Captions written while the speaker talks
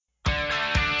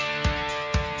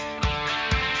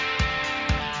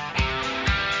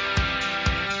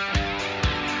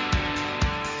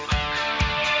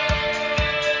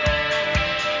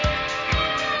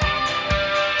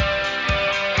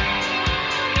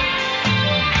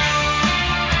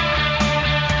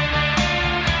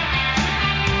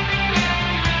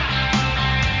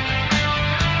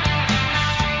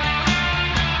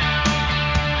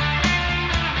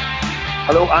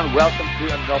and welcome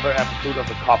to another episode of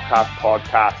the Copcast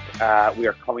podcast. We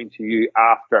are coming to you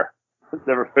after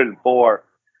Liverpool 4,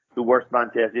 the worst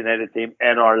Manchester United team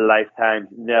in our lifetimes,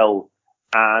 0.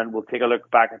 And we'll take a look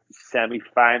back at the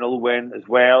semi-final win as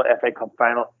well, FA Cup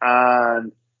final,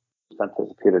 and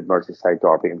anticipated Merseyside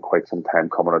derby in quite some time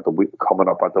coming up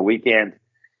at the weekend.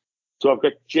 So I've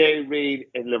got Jay Reid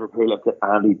in Liverpool, I've got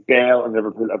Andy Bell in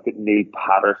Liverpool, I've got Neil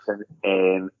Patterson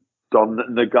in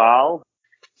Donegal.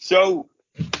 So,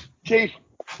 Chief,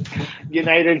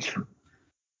 United,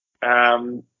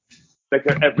 like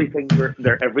they're everything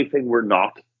we're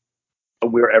not,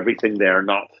 and we're everything they're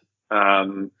not.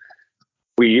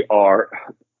 We are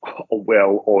a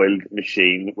well-oiled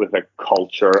machine with a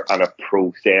culture and a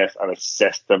process and a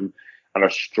system and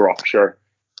a structure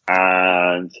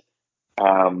and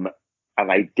an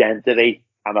identity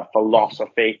and a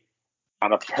philosophy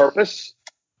and a purpose.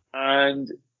 And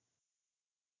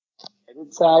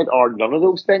inside are none of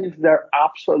those things. They're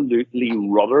absolutely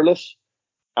rudderless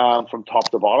from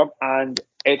top to bottom. And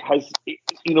it has,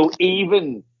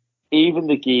 even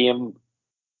the game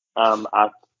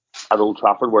at Old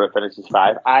Trafford where it finishes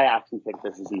 5, I actually think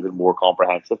this is even more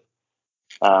comprehensive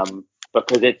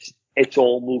because it's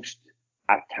almost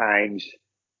at times,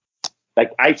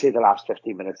 like I'd say the last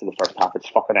 15 minutes of the first half, it's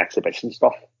fucking exhibition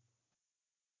stuff.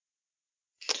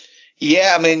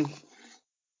 Yeah, I mean,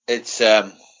 it's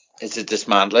a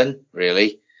dismantling,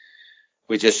 really.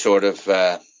 We just sort of,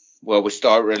 we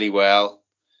start really well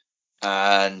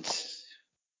and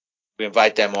we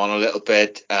invite them on a little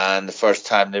bit. And the first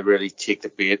time they really take the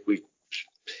bait, we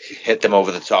hit them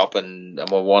over the top and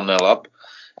we're 1-0 up.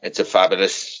 It's a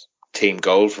fabulous team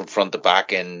goal from front to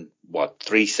back in,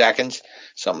 3 seconds?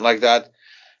 Something like that.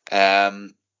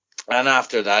 And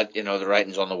after that, the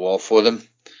writing's on the wall for them.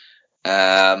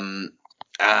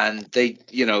 And they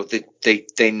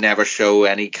never show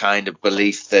any kind of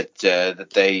belief that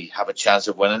they have a chance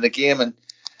of winning the game. And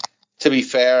to be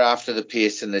fair, after the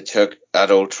pacing they took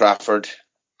at Old Trafford,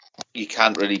 you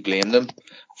can't really blame them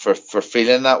for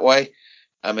feeling that way.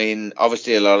 I mean,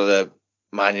 obviously a lot of the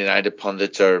Man United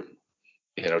pundits are,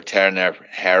 tearing their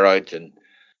hair out and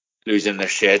losing their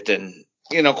shit, and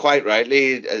quite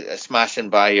rightly, a smashing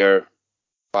by your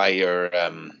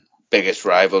biggest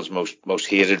rivals, most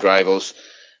hated rivals,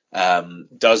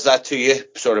 does that to you,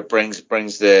 sort of brings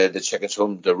the chickens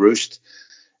home to roost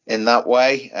in that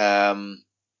way.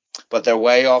 But they're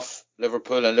way off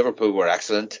Liverpool, and Liverpool were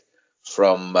excellent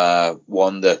from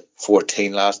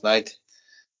 1-14 last night.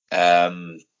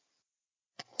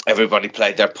 Everybody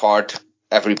played their part.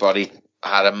 Everybody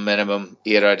had a minimum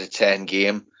 8 out of 10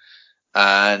 game,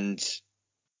 and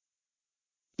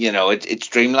it's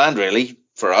dreamland really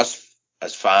for us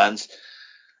as fans.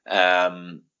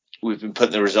 We've been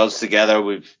putting the results together.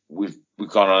 We've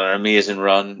gone on an amazing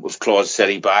run. We've clawed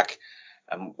City back,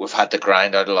 and we've had to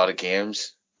grind out a lot of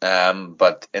games.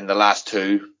 But in the last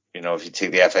 2, if you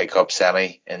take the FA Cup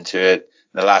semi into it,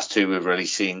 in the last 2 we've really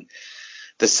seen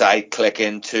the side click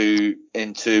into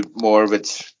more of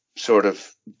its sort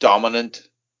of dominant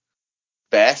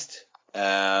best.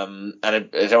 And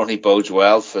it only bodes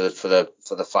well for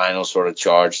the final sort of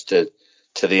charge to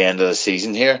the end of the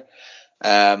season here.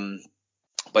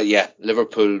 But yeah,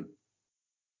 Liverpool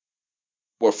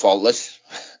were faultless,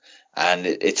 and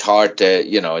it's hard to,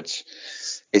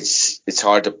 it's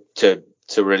hard to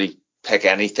really pick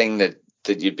anything that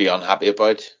you'd be unhappy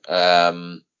about.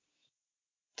 The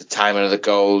timing of the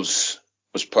goals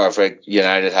was perfect.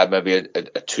 United had maybe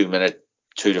a 2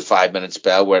 to 5 minute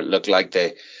spell where it looked like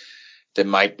they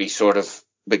might be sort of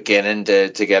beginning to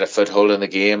get a foothold in the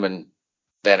game, and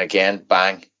then again,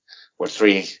 bang, we're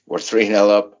 3-0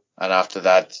 up. And after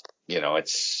that,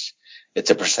 it's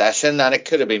a procession, and it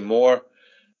could have been more.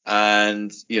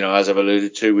 And, as I've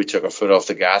alluded to, we took our foot off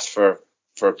the gas for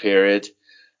a period,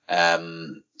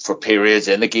 for periods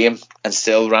in the game, and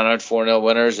still ran out 4-0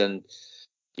 winners. And,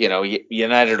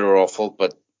 United are awful,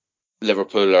 but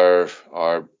Liverpool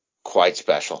are quite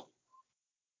special.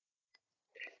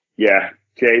 Yeah,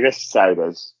 Jay, this side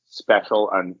is special,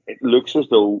 and it looks as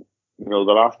though, the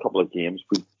last couple of games,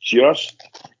 we just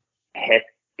hit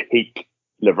peak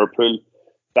Liverpool.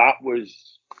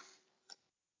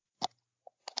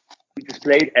 We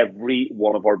displayed every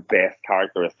one of our best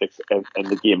characteristics in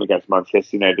the game against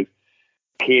Manchester United.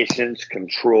 Patience,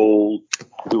 control,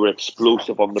 we were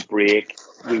explosive on the break,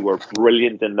 we were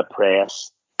brilliant in the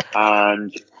press,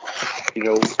 and, I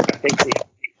think the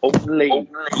only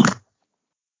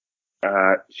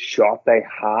shot they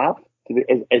have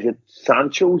is it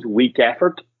Sancho's weak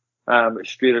effort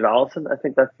straight at Alisson. I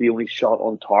think that's the only shot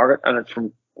on target, and it's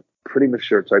from pretty much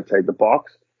sure it's outside the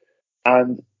box.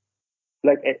 And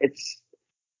like it's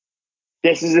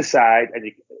this is a side,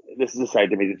 this is a side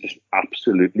to me that just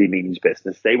absolutely means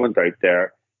business. They went out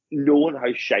there knowing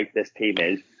how shite this team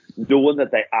is, knowing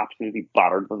that they absolutely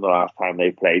battered them the last time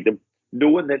they played them,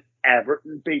 knowing that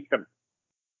Everton beat them.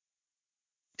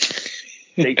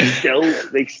 They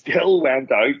still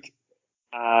went out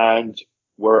and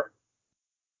were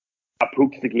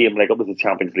approached the game like it was a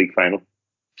Champions League final.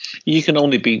 You can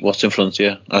only beat what's in front of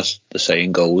you, as the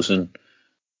saying goes, and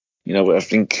I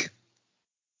think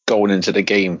going into the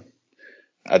game,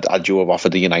 had you have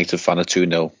offered the United fan a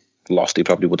 2-0 loss, they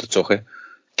probably would have took it,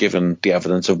 given the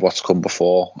evidence of what's come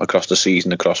before across the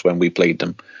season, across when we played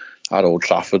them at Old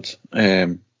Trafford.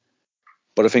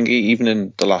 But I think even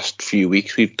in the last few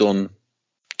weeks, we've done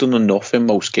enough in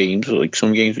most games. Like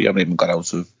some games we haven't even got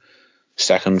out of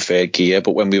second, third gear,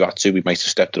 but when we've had to, we might have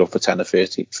stepped it up for 10 or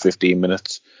 15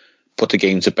 minutes, put the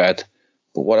game to bed.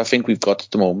 But what I think we've got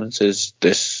at the moment is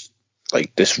this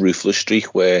ruthless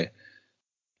streak where,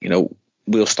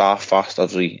 we'll start fast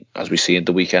as we see in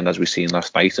the weekend, as we seen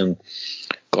last night, and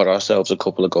got ourselves a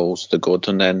couple of goals to the good,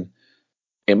 and then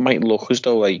it might look as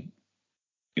though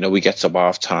we get to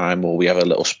half time or we have a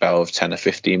little spell of 10 or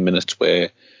 15 minutes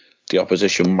where the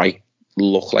opposition might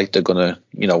look like they're gonna,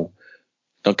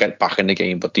 not get back in the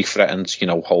game, but they threaten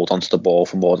to, hold onto the ball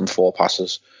for more than 4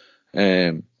 passes,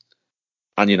 and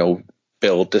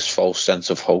build this false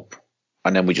sense of hope,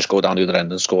 and then we just go down the other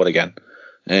end and score again.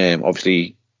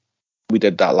 Obviously, we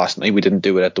did that last night. We didn't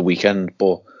do it at the weekend,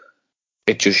 but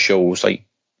it just shows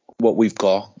what we've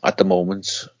got at the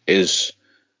moment is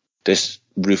this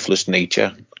ruthless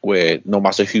nature where no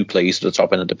matter who plays at the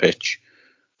top end of the pitch,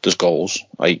 there's goals.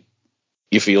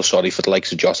 You feel sorry for the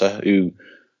likes of Jota, who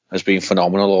has been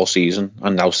phenomenal all season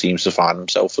and now seems to find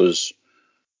himself as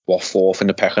fourth in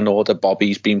the pecking order.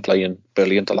 Bobby's been playing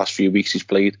brilliant the last few weeks he's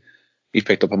played. He's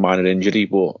picked up a minor injury,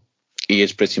 but he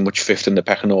is pretty much fifth in the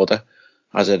pecking order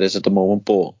as it is at the moment.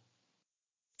 But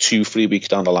 2-3 weeks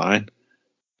down the line,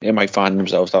 he might find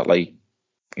themselves that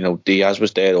Diaz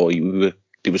was there, or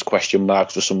there was question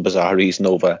marks for some bizarre reason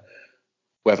over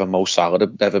whether Mo Salah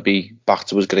would ever be back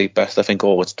to his great best. I think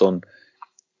all it's done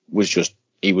was just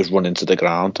he was running to the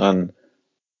ground, and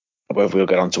whether we'll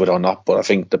get onto it or not, but I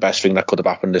think the best thing that could have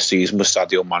happened this season was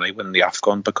Sadio Mane winning the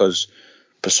AFCON, because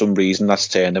for some reason that's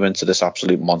turned him into this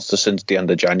absolute monster since the end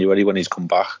of January when he's come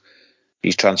back.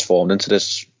 He's transformed into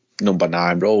this number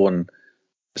 9 role, and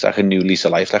it's like a new lease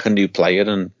of life, like a new player.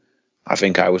 And I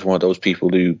think I was one of those people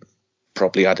who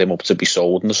probably had him up to be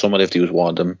sold in the summer if he was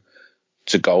wanting him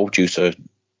to go due to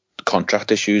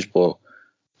contract issues. But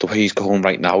the way he's going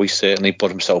right now, he's certainly put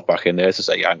himself back in there to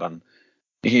say, hang on,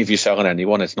 if you're selling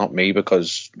anyone, it's not me,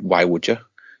 because why would you?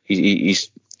 He's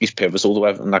pivotal to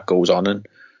everything that goes on, and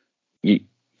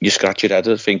you scratch your head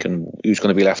thinking who's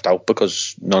going to be left out,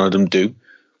 because none of them do.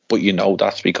 But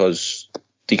that's because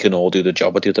they can all do the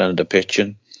job at the other end of the pitch,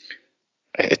 and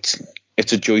it's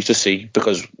a joy to see,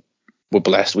 because we're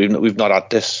blessed. We've not had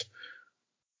this,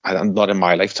 and not in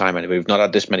my lifetime anyway. We've not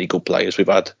had this many good players. We've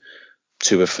had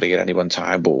 2 or 3 at any one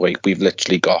time, but we've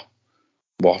literally got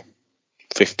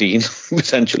 15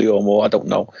 potentially or more. I don't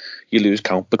know. You lose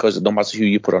count, because no matter who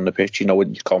you put on the pitch, you're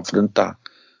confident that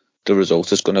the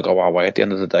result is going to go our way at the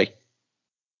end of the day.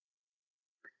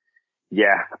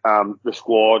 Yeah, the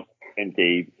squad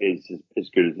indeed is as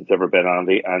good as it's ever been,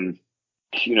 Andy. And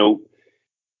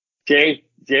Jay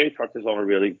touches on a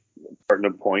really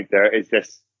pertinent point. There is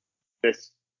this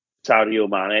Sadio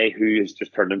Mane who has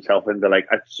just turned himself into a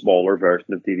smaller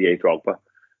version of Didier Drogba,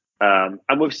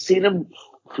 and we've seen him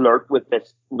flirt with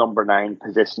this number 9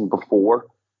 position before,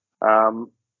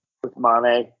 with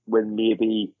Mane, when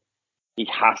maybe he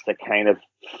has to kind of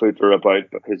footer about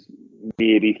because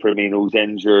maybe Firmino's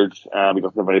injured. We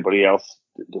don't have anybody else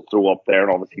to throw up there,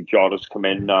 and obviously Jota's come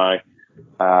in now.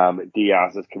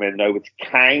 Diaz has come in now, which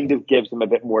kind of gives him a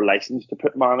bit more license to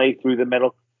put Mane through the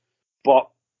middle. But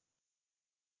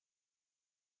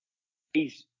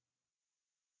he's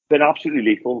been absolutely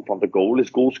lethal in front of goal. His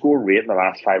goal scoring rate in the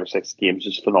last 5 or 6 games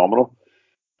is phenomenal.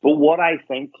 But what I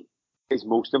think is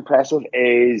most impressive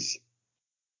is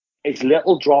his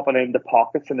little dropping in the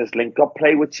pockets and his link-up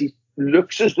play, which he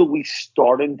looks as though he's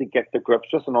starting to get the grips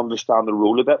with and understand the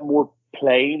role a bit more,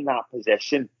 playing that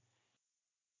position,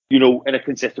 in a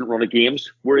consistent run of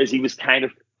games, whereas he was kind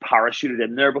of parachuted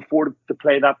in there before to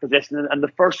play that position. And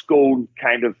the first goal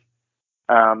kind of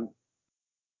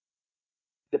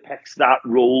depicts that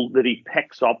role that he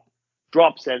picks up,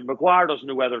 drops in. Maguire doesn't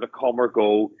know whether to come or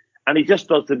go, and he just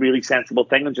does the really sensible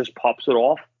thing and just pops it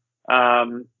off,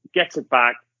 gets it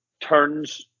back,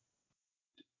 turns,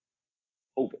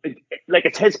 like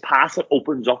it's his pass that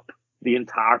opens up the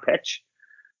entire pitch.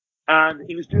 And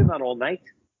he was doing that all night.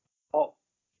 Oh,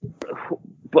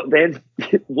 but then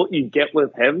what you get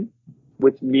with him,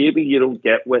 which maybe you don't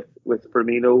get with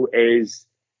Firmino, is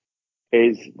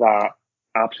that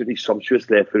absolutely sumptuous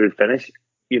left-footed finish.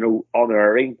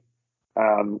 Unerring,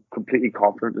 completely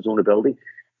confident in his own ability,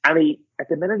 and at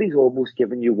the minute he's almost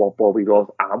giving you what Bobby does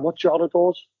and what Jota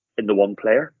does in the one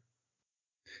player.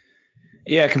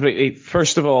 Yeah, completely.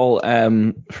 First of all,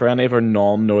 for any of our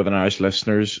non-Northern Irish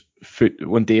listeners,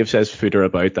 when Dave says footer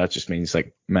about, that just means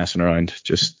like messing around.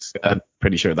 Just I'm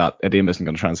pretty sure that idiom isn't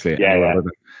going to translate any other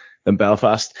than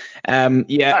Belfast.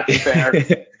 Yeah, that's fair.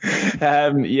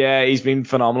 Yeah, he's been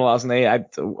phenomenal, hasn't he? I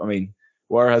mean,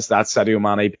 where has that Sadio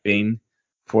Mane been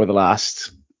for the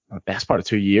best part of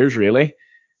 2 years, really?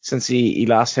 Since he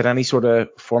last hit any sort of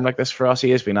form like this for us, he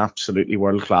has been absolutely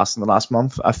world class in the last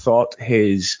month. I thought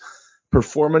his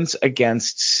performance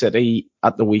against City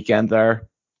at the weekend there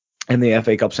in the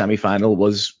FA Cup semi-final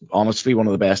was honestly one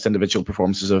of the best individual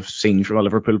performances I've seen from a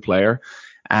Liverpool player.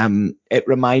 It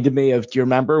reminded me of, do you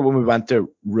remember when we went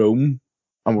to Rome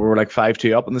and we were like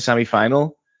 5-2 up in the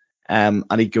semi-final? And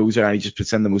he goes there and he just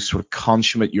puts in the most sort of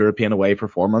consummate European away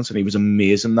performance, and he was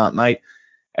amazing that night.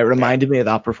 It reminded me of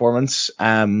that performance.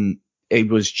 It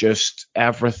was just,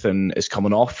 everything is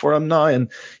coming off for him now. And,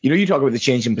 you talk about the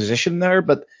change in position there,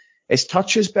 but his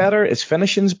touch is better, his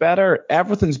finishing's better,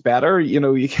 everything's better.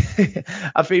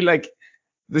 I feel like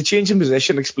the change in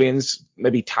position explains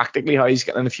maybe tactically how he's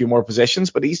getting in a few more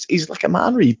positions, but he's like a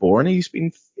man reborn. He's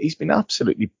been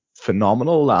absolutely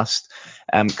phenomenal last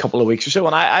couple of weeks or so.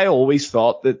 And I always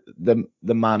thought that the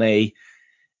Mane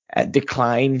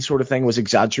decline sort of thing was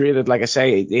exaggerated. Like I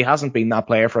say, he hasn't been that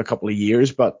player for a couple of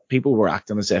years, but people were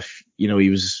acting as if, he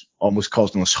was almost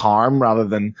causing us harm rather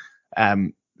than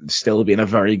still being a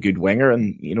very good winger.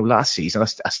 And, last season,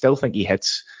 I still think he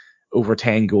hits over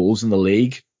 10 goals in the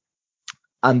league.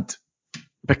 And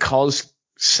because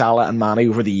Salah and Mane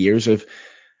over the years have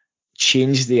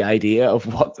changed the idea of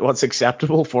what's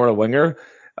acceptable for a winger,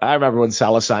 I remember when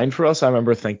Salah signed for us, I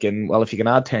remember thinking, well, if you can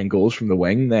add 10 goals from the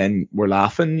wing, then we're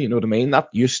laughing. You know what I mean? That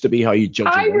used to be how you judge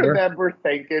a winger. I remember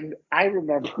thinking,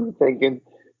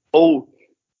 oh,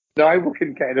 now we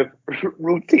can kind of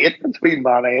rotate between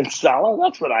Mane and Salah.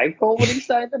 That's what I thought when he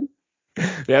signed him.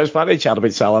 Yeah, there's plenty of chat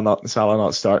about Salah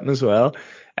not starting as well.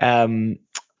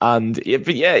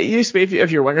 But yeah, it used to be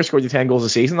if your winger scored you 10 goals a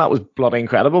season, that was bloody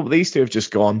incredible. But these two have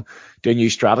just gone to a new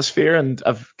stratosphere and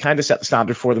have kind of set the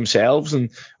standard for themselves. And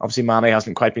obviously Mane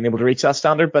hasn't quite been able to reach that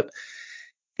standard. But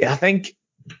yeah, I think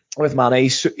with Mane,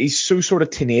 he's so sort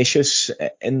of tenacious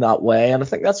in that way. And I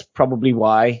think that's probably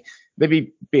why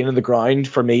maybe being in the ground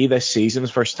for me this season, the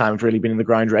first time I've really been in the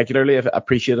ground regularly, I've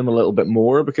appreciated him a little bit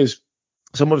more, because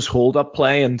some of his hold-up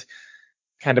play and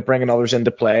kind of bringing others into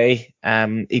play,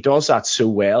 he does that so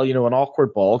well. An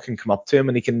awkward ball can come up to him,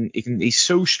 and he's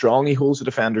so strong. He holds the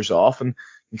defenders off and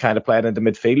can kind of play it into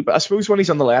midfield. But I suppose when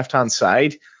he's on the left-hand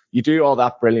side, you do all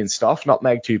that brilliant stuff,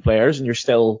 nutmeg 2 players, and you're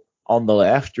still on the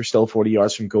left. You're still 40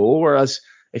 yards from goal. Whereas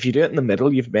if you do it in the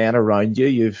middle, you've men around you.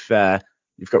 You've got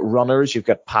runners. You've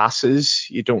got passes.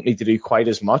 You don't need to do quite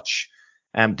as much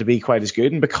to be quite as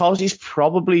good. And because he's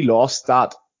probably lost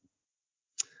that.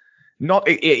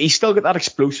 He's still got that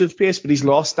explosive pace, but he's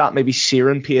lost that maybe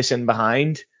searing pace in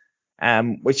behind,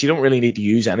 which you don't really need to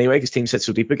use anyway because teams sit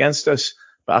so deep against us.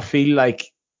 But I feel like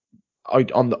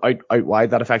out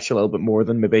wide that affects you a little bit more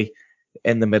than maybe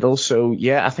in the middle. So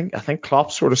yeah, I think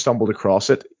Klopp sort of stumbled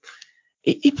across it.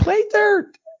 He played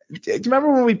there. Do you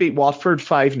remember when we beat Watford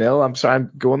 5-0? I'm sorry,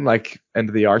 I'm going like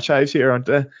into the archives here, aren't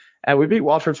I? We beat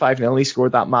Watford 5-0 and he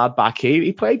scored that mad back heel.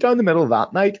 He played down the middle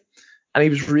that night. And he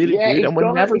was really good, and we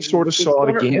never sort of saw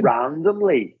it again.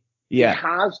 Randomly. Yeah. He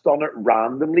has done it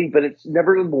randomly, but it's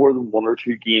never in more than 1 or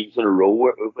 2 games in a row.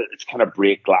 It's kind of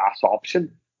break glass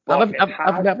option. And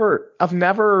I've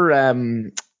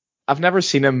never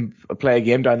seen him play a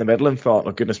game down the middle and thought,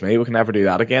 oh goodness me, we can never do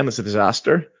that again. It's a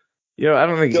disaster. I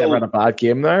don't think he's ever had a bad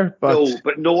game there. But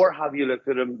nor have you looked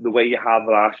at him the way you have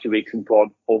the last 2 weeks and thought,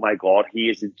 oh my God, he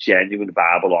is a genuine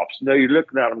viable option. No, you're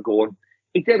looking at him going,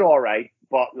 he did all right.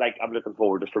 But I'm looking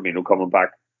forward to Firmino coming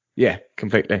back. Yeah,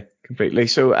 completely.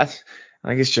 So I think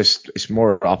it's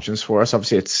more options for us.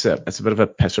 Obviously, it's a bit of a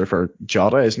pisser for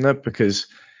Jota, isn't it? Because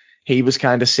he was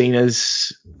kind of seen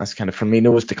as kind of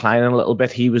Firmino was declining a little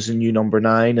bit. He was a new number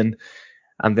 9,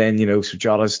 and then so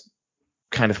Jota's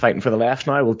kind of fighting for the left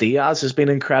now. Well, Diaz has been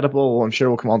incredible. I'm sure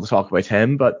we'll come on to talk about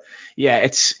him. But yeah,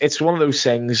 it's one of those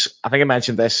things. I think I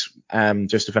mentioned this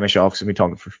just to finish off because we've been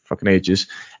talking for fucking ages.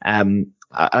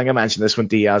 I think I mentioned this when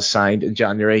Diaz signed in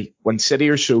January. When City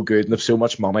are so good and they've so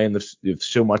much money and they've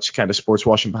so much kind of sports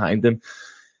washing behind them,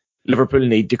 Liverpool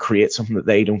need to create something that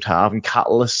they don't have, and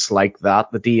catalysts like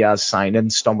that, the Diaz signing,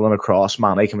 stumbling across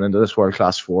Mane coming into this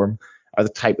world-class form, are the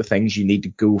type of things you need to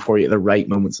go for at the right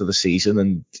moments of the season.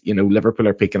 And, Liverpool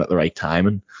are peaking at the right time,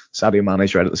 and Sadio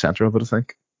Mane's right at the centre of it, I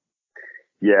think.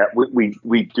 Yeah,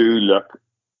 we do look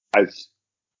as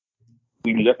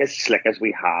slick as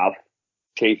we have,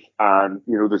 Chief. And,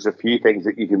 there's a few things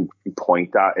that you can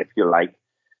point at if you like.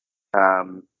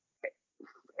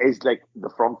 Is like the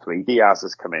front three. Diaz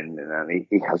has come in and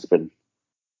he has been,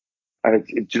 and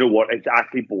do you know what? It's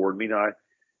actually bored me now.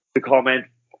 The comment,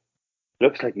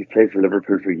 looks like he's played for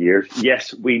Liverpool for years.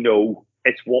 Yes, we know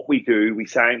it's what we do. We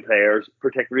sign players,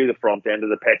 particularly the front end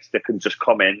of the pitch, that can just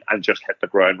come in and just hit the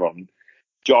ground running.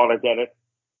 Jota did it,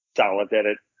 Salah did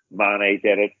it, Mane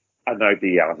did it, and now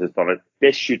Diaz has done it.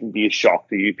 This shouldn't be a shock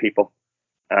to you people,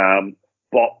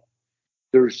 but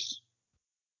there's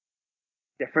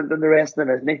different than the rest of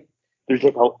them, isn't he? There's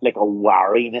like a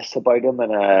wariness about him,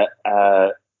 and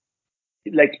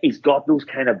like he's got those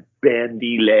kind of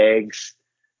bendy legs.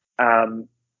 And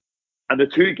the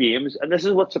two games, and this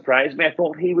is what surprised me, I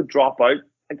thought he would drop out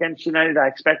against United. I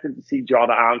expected to see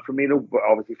Jota and Firmino, but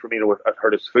obviously Firmino had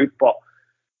hurt his foot. But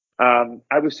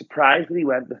I was surprised that he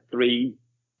went to 3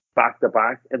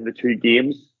 back-to-back in the 2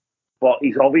 games. But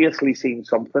he's obviously seen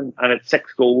something, and it's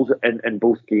 6 goals in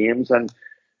both games. And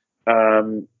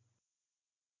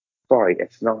sorry,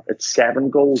 it's not. It's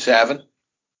 7 goals. 7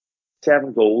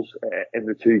 goals in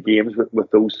the 2 games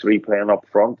with those 3 playing up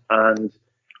front. And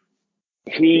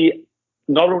he,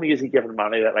 not only is he given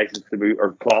Mane that license to move,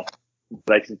 or Klopp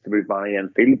license to move Mane in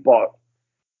field, but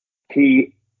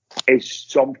he is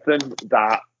something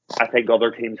that I think other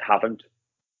teams haven't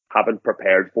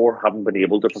prepared for, haven't been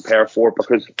able to prepare for,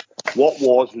 because what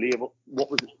was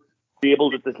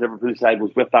labelled at this Liverpool side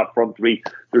was with that front 3,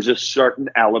 there's a certain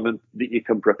element that you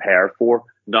can prepare for.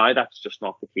 Now that's just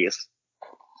not the case.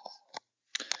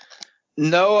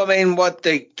 No, I mean, what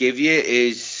they give you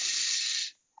is,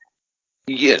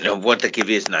 what they give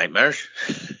you is nightmares,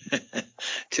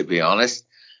 to be honest,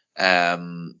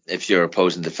 if you're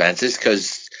opposing defences,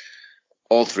 because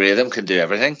all 3 of them can do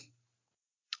everything.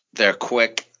 They're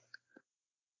quick.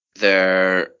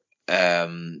 They're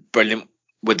brilliant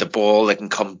with the ball. They can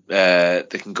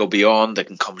go beyond. They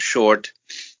can come short.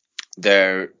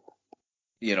 They're,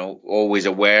 always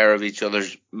aware of each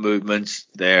other's movements.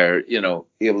 They're, able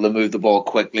to move the ball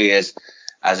quickly, as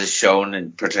is shown,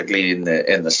 and particularly in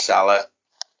the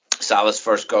Salah's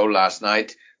first goal last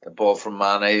night, the ball from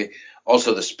Mane.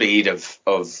 Also the speed of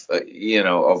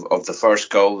the first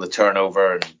goal, the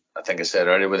turnover, and I think I said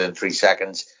earlier, within 3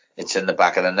 seconds, it's in the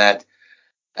back of the net.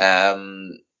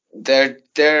 They're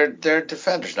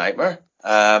defender's nightmare.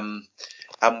 And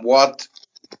what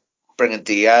bringing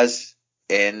Diaz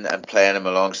in and playing him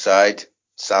alongside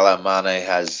Salah and Mane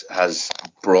has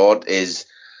brought is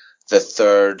the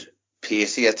third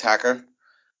pacey attacker.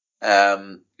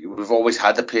 We've always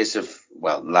had the pace of,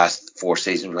 last 4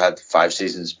 seasons, we've had 5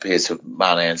 seasons pace of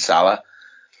Mane and Salah,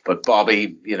 but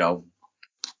Bobby,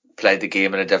 played the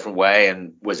game in a different way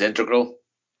and was integral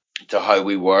to how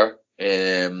we were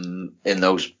in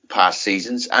those past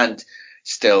seasons, and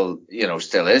still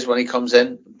is when he comes in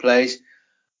and plays.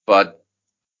 But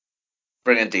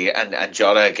bringing and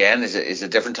Jota again is a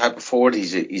different type of forward.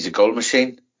 He's a goal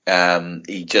machine.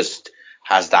 He just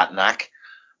has that knack,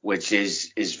 which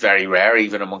is very rare,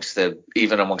 even amongst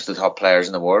the top players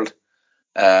in the world.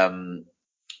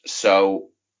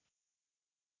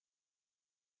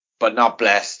 But not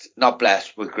blessed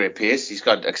with great pace. He's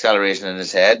got acceleration in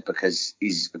his head because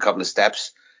he's a couple of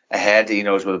steps ahead. He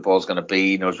knows where the ball's going to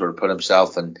be. He knows where to put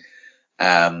himself, and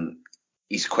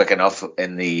he's quick enough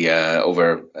in the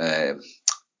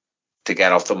to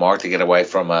get off the mark, to get away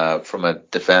from a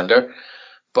defender.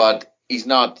 But he's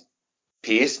not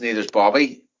pace. Neither's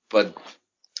Bobby. But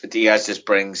Diaz just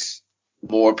brings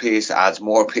more pace, adds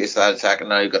more pace to that attack, and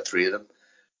now you've got 3 of them.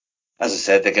 As I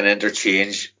said, they can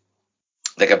interchange.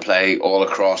 They can play all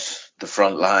across the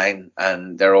front line,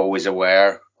 and they're always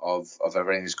aware of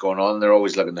everything that's going on. They're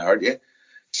always looking to hurt you.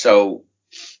 So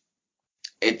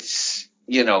it's,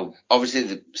 obviously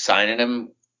the signing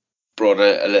him brought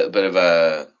a little bit of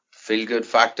a feel-good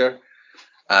factor,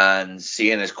 and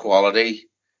seeing his quality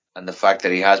and the fact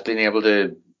that he has been able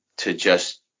to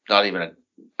just not even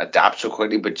adapt so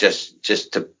quickly, but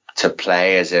just to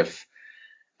play as if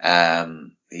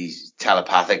he's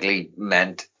telepathically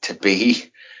meant to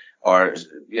be, or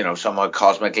somehow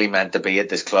cosmically meant to be at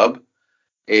this club,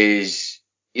 is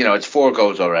it's 4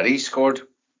 goals already scored,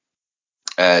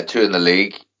 2 in the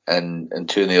league and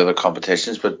 2 in the other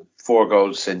competitions, but 4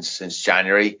 goals since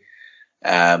January. He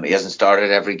hasn't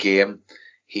started every game.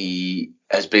 He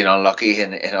has been unlucky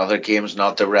in other games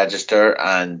not to register,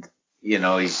 and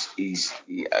he's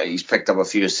picked up a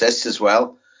few assists as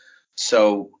well.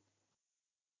 So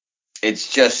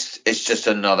it's just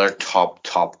another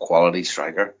top quality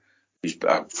striker who's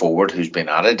forward who's been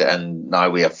added, and now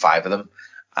we have 5 of them,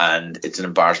 and it's an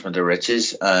embarrassment of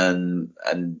riches, and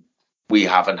we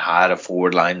haven't had a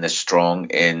forward line this strong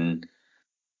in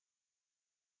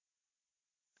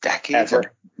decades,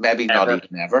 maybe not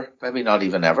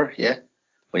even ever. Yeah,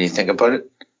 when you think about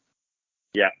it.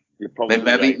 Yeah, you're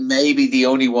probably maybe the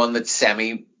only one that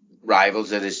semi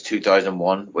rivals it is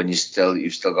 2001, when you've still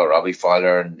got Robbie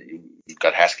Fowler, and you've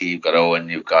got Heskey, you've got Owen,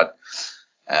 you've got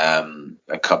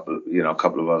a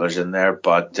couple of others in there.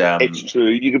 But it's true.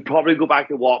 You could probably go back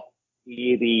to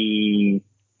maybe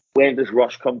when does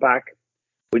Rush come back?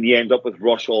 When you end up with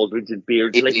Rush, Aldridge, and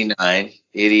Beardsley.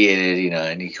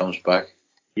 89, he comes back.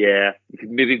 Yeah, you could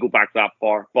maybe go back that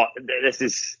far, but this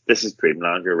is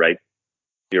dreamland. You're right.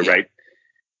 Right.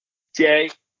 Jay,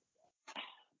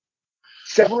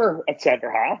 similar at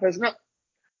centre half, isn't it?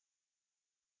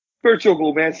 Virgil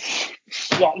Gomez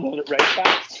slotting in at right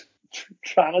back,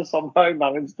 trying to somehow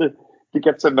manage to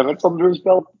get some minutes under his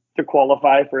belt to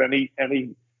qualify for any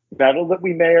medal that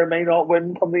we may or may not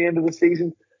win come the end of the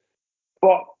season.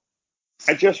 But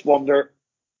I just wonder,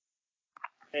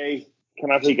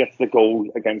 Canate gets the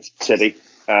goal against City.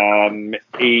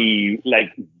 He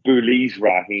bullies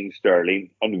Raheem Sterling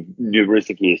on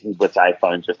numerous occasions, which I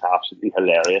found just absolutely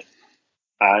hilarious.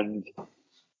 And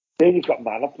then you've got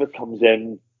Manup that comes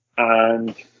in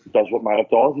and does what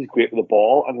Manup does. He's great with the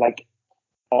ball, and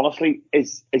honestly,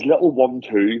 his little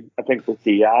 1-2, I think, with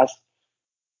Diaz,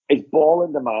 his ball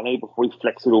into Mane before he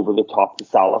flicks it over the top to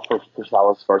Salah for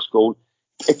Salah's first goal.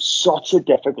 It's such a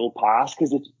difficult pass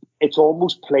because it's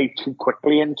almost played too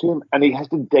quickly into him, and he has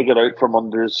to dig it out from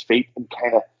under his feet and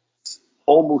kind of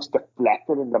almost deflect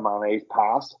it into Mane's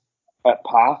path.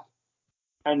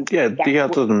 And yeah, Diaz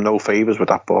does him no favours with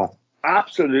that ball.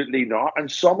 Absolutely not.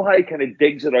 And somehow he kind of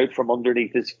digs it out from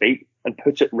underneath his feet and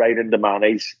puts it right into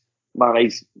Mane's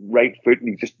right foot, and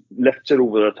he just lifts it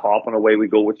over the top, and away we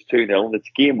go. It's 2-0, and it's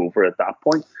game over at that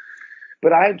point.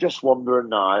 But I'm just wondering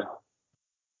now,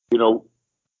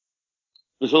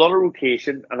 there's a lot of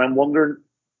rotation, and I'm wondering,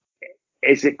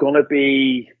 is this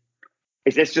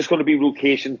just going to be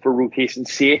rotation for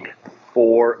rotation's sake,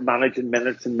 for managing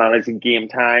minutes and managing game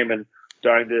time and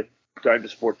down to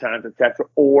sport times, etc.,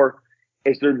 or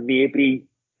is there maybe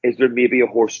a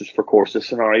horses for courses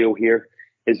scenario here?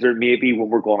 Is there maybe when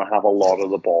we're going to have a lot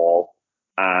of the ball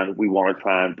and we want to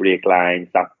try and break lines,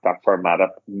 that format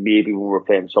up, maybe when we're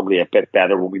playing somebody a bit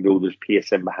better, when we know there's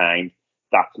pace in behind,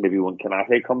 that's maybe when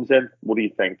Canate comes in? What do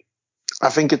you think? I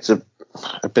think it's a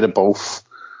bit of both.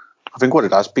 I think what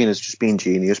it has been is just being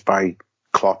genius by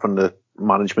Klopp and the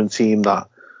management team, that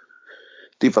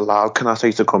they've allowed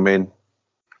Canate to come in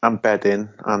and bed in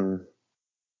and,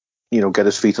 get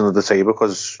his feet under the table,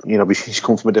 because, he's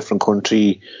come from a different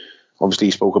country. Obviously,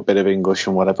 he spoke a bit of English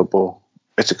and whatever, but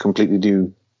it's a completely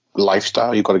new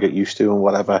lifestyle you've got to get used to and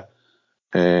whatever.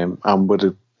 And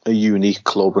with a unique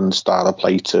club and style of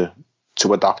play to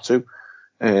adapt to.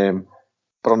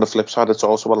 But on the flip side, it's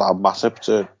also allowed Matip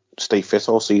to stay fit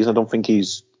all season. I don't think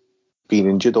he's been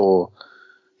injured, or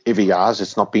if he has,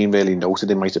 it's not been really noted.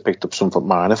 He might have picked up something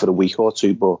minor for a week or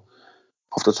two, but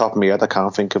off the top of my head, I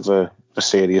can't think of a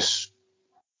serious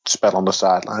spell on the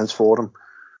sidelines for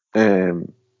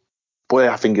him. But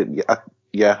I think, at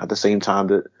the same time,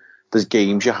 that there's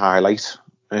games you highlight.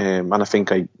 And I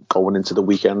think going into the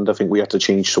weekend, I think we had to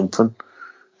change something.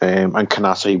 And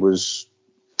Canate was,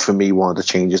 for me, one of the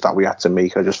changes that we had to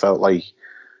make. I just felt I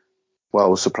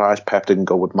was surprised Pep didn't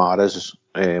go with Mahrez,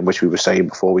 which we were saying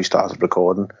before we started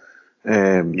recording.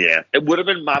 It would have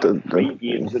been mad 3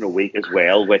 games in a week as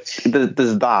well, which...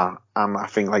 There's that, and I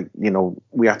think,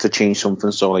 we had to change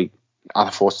something, so, I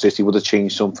thought City would have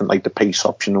changed something, like the pace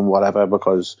option and whatever,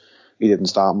 because he didn't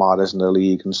start Mahrez in the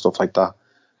league and stuff like that.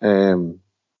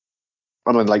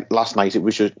 Last night, it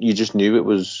was you just knew it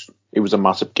was a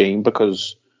massive game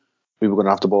because we were going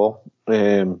to have the ball.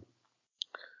 And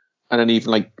then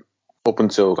even, up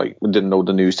until, we didn't know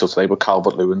the news till today, but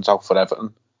Calvert-Lewin's out for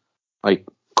Everton.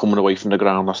 Coming away from the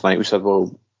ground last night, we said,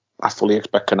 well, I fully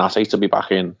expect Canate to be back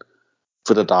in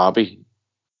for the derby,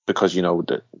 because,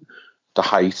 the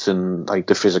height and,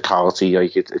 the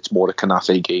physicality, it's more a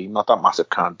Canate game. Not that Matip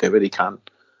can't do it, he can.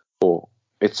 But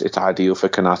it's ideal for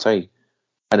Canate.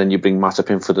 And then you bring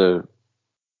Matip in for the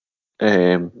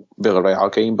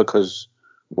Villarreal game, because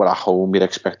we're at home, you'd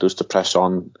expect us to press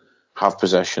on, have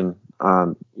possession,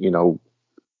 and,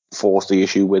 force the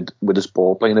issue with his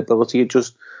ball playing ability.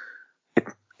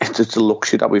 It's it's a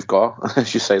luxury that we've got.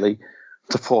 As you say, like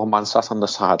the poor man sat on the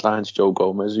sidelines, Joe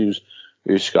Gomez, who's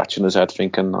scratching his head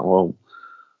thinking, well,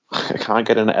 I can't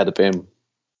get in ahead of him.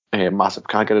 Massive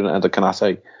can't get in ahead of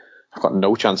Kanate. I've got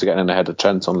no chance of getting in ahead of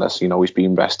Trent unless, he's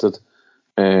being rested.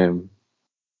 And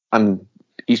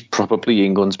he's probably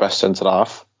England's best centre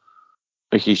half.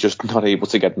 Like, he's just not able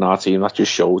to get in our team. That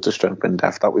just shows the strength and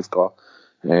depth that we've got.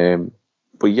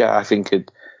 But yeah, I think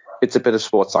it's a bit of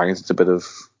sports science. It's a bit of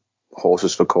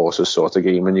horses for courses sort of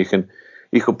game, and you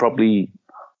could probably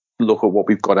look at what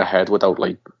we've got ahead without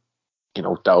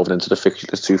delving into the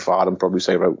fixtures too far and probably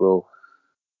say, right, well,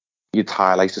 you'd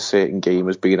highlight a certain game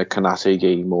as being a Kanate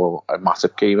game or a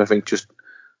Matip game. I think just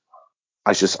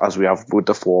as we have with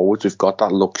the forwards, we've got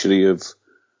that luxury of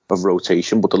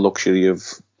rotation, but the luxury of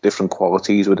different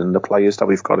qualities within the players that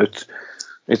we've got.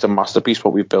 It's a masterpiece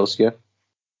what we've built here.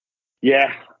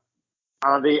 Yeah,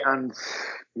 Andy, and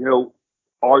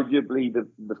arguably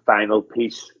the final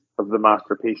piece of the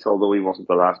masterpiece, although he wasn't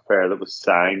the last player that was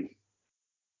signed.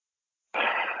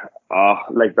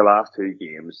 Like the last two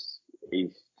games,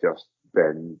 he's just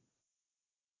been.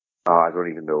 I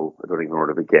don't even know where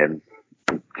to begin.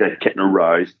 I'm getting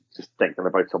aroused just thinking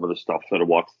about some of the stuff that I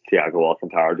watched Thiago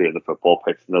Alcantara do in the football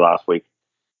pitch in the last week.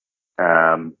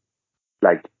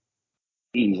 Like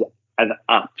he's an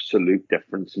absolute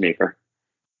difference maker.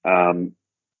 That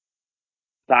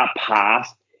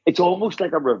pass, it's almost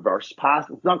like a reverse pass.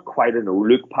 It's not quite an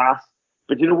no-look pass,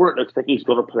 but where it looks like he's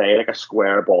going to play like a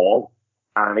square ball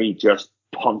and he just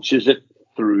punches it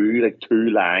through like two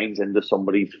lines into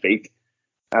somebody's feet.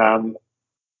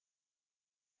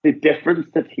 The difference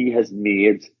that he has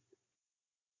made,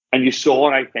 and you saw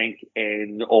it, I think,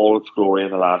 in all its glory in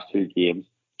the last two games,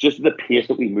 just the pace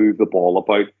that we move the ball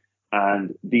about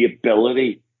and the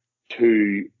ability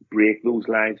to break those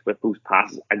lines with those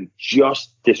passes and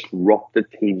just disrupt the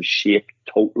team's shape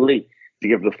totally to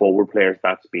give the forward players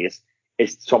that space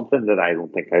is something that I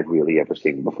don't think I've really ever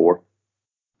seen before.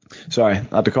 Sorry,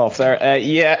 I had to cough there.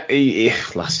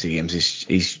 Last two games,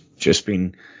 he's just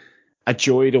been a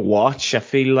joy to watch. I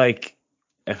feel like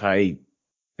if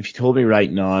you told me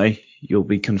right now you'll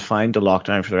be confined to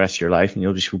lockdown for the rest of your life and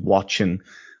you'll just be watching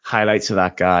highlights of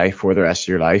that guy for the rest of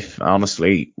your life, I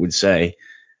honestly would say,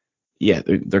 yeah,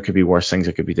 there could be worse things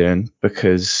I could be doing,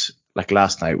 because like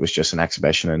last night was just an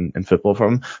exhibition in football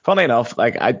from him. Funny enough,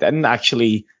 like I didn't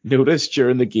actually notice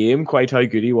during the game quite how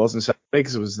good he was in Saturday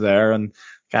because it was there and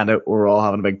kind of we're all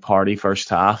having a big party first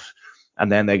half.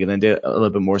 And then they get into a little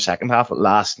bit more second half. But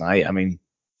last night, I mean,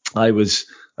 as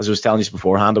I was telling you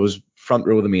beforehand, I was front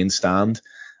row of the main stand,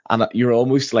 and you're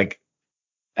almost like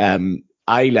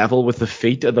eye level with the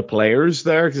feet of the players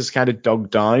there, because it's kind of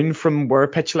dug down from where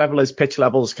pitch level is. Pitch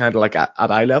level is kind of like at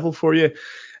eye level for you.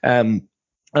 And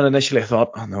initially I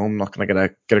thought, oh no, I'm not going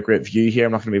to get a great view here.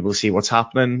 I'm not going to be able to see what's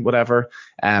happening, whatever.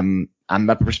 And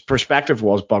my perspective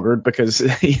was buggered because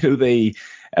the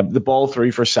ball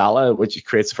through for Salah, which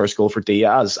creates the first goal for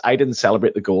Diaz. I didn't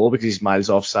celebrate the goal because he's miles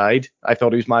offside. I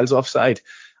thought he was miles offside.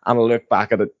 And I looked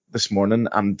back at it this morning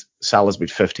and Salah's about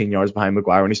 15 yards behind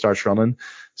Maguire when he starts running.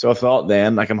 So I thought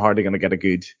then, like, I'm hardly going to get a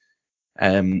good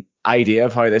idea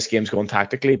of how this game's going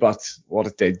tactically. But what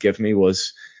it did give me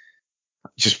was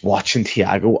just watching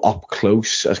Thiago up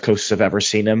close, as close as I've ever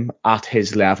seen him at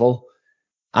his level.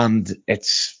 And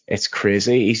it's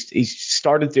crazy. He's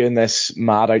started doing this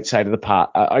mad outside of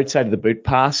the boot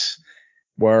pass,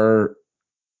 where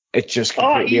it just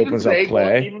completely opens up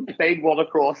play. He even played one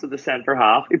across to the centre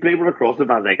half. He played one across to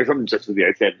Van Dijk or something just to the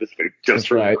outside of his foot, just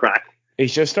for the crack.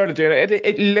 He's just started doing it.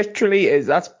 It literally is.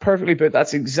 That's perfectly put.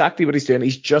 That's exactly what he's doing.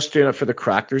 He's just doing it for the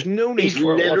crack. There's no need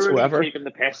for it whatsoever. He's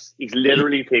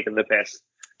literally taking the piss.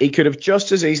 He could have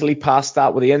just as easily passed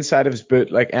that with the inside of his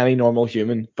boot like any normal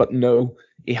human, but no.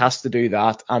 He has to do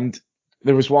that. And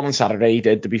there was one on Saturday he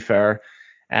did, to be fair.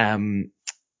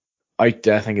 I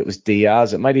think it was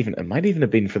Diaz. It might even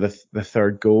have been for the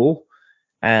third goal.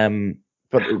 But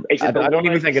I don't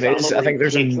even think it is. I think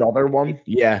there's another one.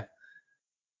 Yeah.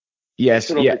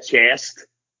 Yes. On the chest.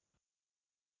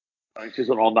 Just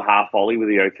on the half volley with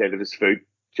the outside of his foot.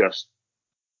 Just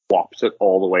whops it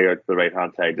all the way out to the right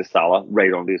hand side to Salah,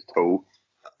 right onto his toe.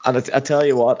 And I tell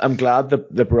you what, I'm glad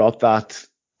that they brought that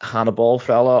Hannibal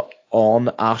fella on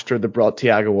after they brought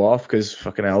Thiago off, because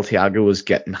fucking hell, Thiago was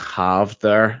getting halved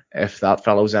there if that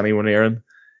fella was anywhere near him.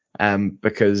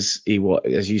 Because he was,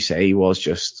 as you say,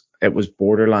 it was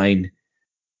borderline.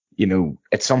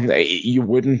 It's something that you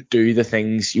wouldn't do the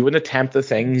things, you wouldn't attempt the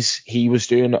things he was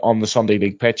doing on the Sunday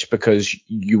League pitch because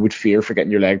you would fear for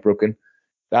getting your leg broken.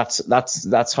 That's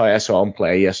how I saw him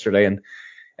play yesterday, and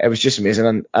it was just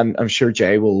amazing. And I'm sure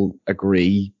Jay will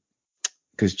agree,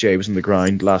 because Jay was on the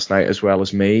ground last night as well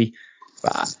as me.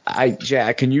 But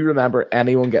Jay, can you remember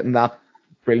anyone getting that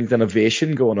brilliant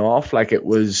innovation going off? Like it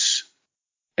was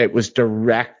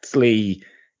directly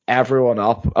everyone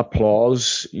up,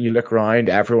 applause. You look around,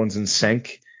 everyone's in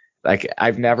sync. Like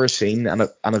I've never seen an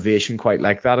innovation quite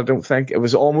like that. I don't think it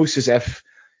was almost as if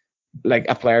like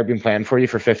a player had been playing for you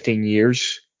for 15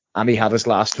 years and he had his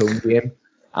last home game.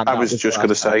 And I was just going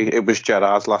to say it was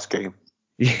Gerrard's last game.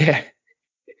 Yeah,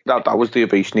 that was the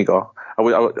ovation he got.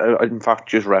 I in fact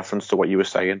just reference to what you were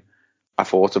saying. I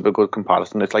thought of a good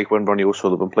comparison. It's like when Ronnie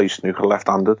O'Sullivan plays snooker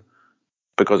left-handed,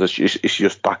 because it's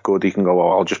just that good. He can go,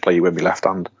 I'll just play you with my left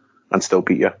hand and still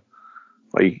beat you.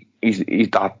 Like he's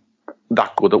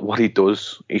that good at what he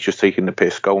does. He's just taking the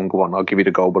piss, go on, I'll give you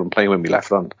the goal, but I'm playing with my left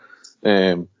hand.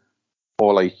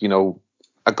 Or like, you know,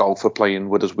 a golfer playing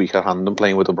with his weaker hand and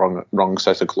playing with the wrong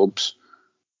set of clubs,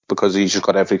 because he's just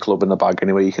got every club in the bag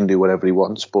anyway. He can do whatever he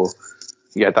wants. But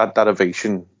yeah, that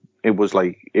ovation, it was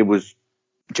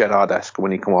Gerrard-esque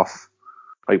when he come off,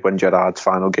 like when Gerrard's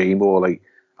final game, or like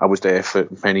I was there for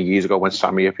many years ago when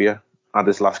Sami Hyypiä had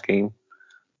his last game,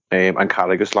 and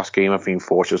Carragher's last game. I've been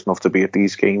fortunate enough to be at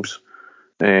these games.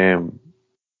 It's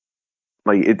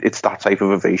that type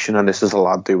of ovation, and this is a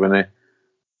lad doing it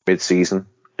mid-season.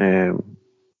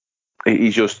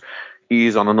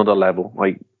 He's on another level.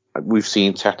 Like we've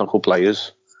seen technical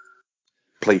players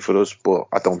play for us, but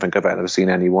I don't think I've ever seen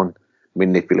anyone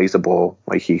manipulate the ball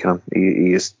like he can.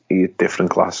 He is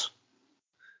different class.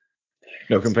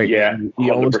 No, completely. Yeah,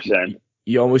 100%.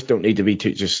 You almost don't need to be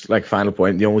too, just like final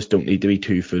point, you almost don't need to be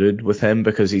two-footed with him,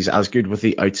 because he's as good with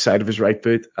the outside of his right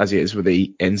boot as he is with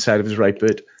the inside of his right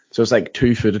boot. So it's like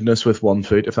two-footedness with one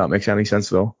foot, if that makes any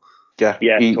sense at all. Yeah,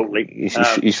 totally.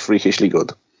 He's freakishly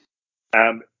good.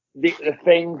 The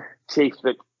thing Chiefs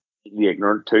that the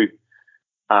ignorant to,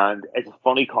 and it's a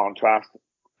funny contrast.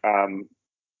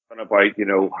 About, you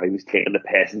know, how he's taking the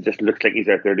piss and just looks like he's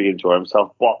out there to enjoy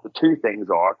himself. But the two things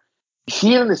are, you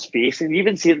see it in his face, and you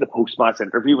even see it in the post-match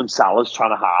interview when Salah's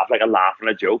trying to have like a laugh and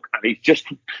a joke, and he's just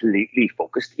completely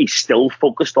focused. He's still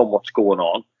focused on what's going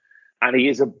on, and he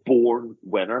is a born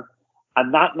winner.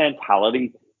 And that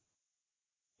mentality,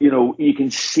 you know, you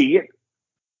can see it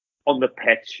on the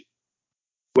pitch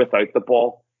without the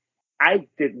ball. I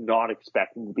did not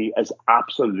expect him to be as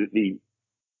absolutely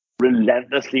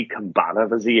relentlessly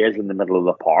combative as he is in the middle of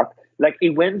the park. Like,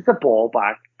 he wins the ball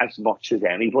back as much as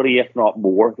anybody, if not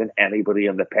more than anybody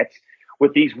on the pitch,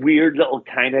 with these weird little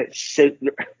kind of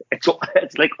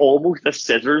it's like almost a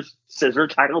scissor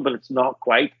tackle, but it's not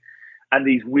quite. And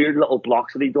these weird little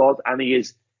blocks that he does, and he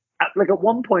is at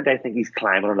one point I think he's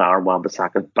climbing on Aaron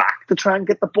Wan-Bissaka's back to try and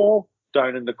get the ball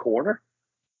down in the corner.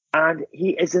 And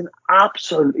he is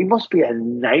he must be a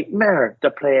nightmare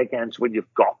to play against when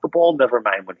you've got the ball, never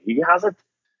mind when he has it.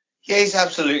 Yeah, he's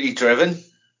absolutely driven.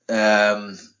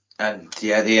 And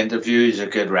yeah, the interview is a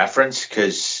good reference,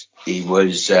 because he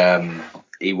was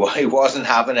he wasn't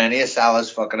having any of Salah's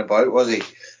fucking about, was he?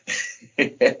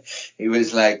 He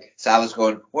was like, Salah's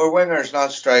going, we're wingers,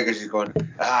 not strikers. He's going,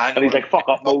 and he's like, fuck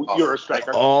up, Mo, you're a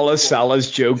striker. All of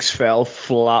Salah's jokes fell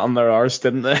flat on their arse,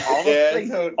 didn't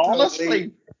they?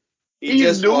 Honestly. He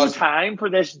had no time for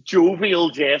this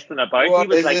jovial jesting about. He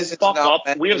was like, fuck up,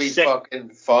 we're sick. Fucking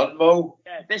fun, Mo.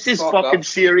 Yeah, this is fucking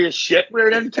serious shit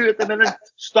we're into at the minute.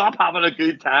 Stop having a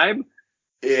good time.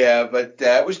 Yeah, but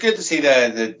it was good to see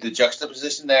the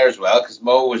juxtaposition there as well, because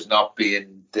Mo was not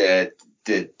being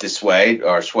swayed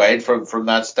from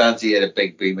that stance. He had a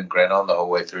big beaming grin on the whole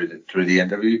way through the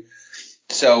interview.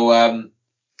 So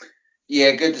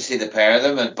yeah, good to see the pair of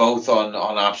them, and both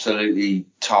on absolutely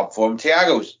top form.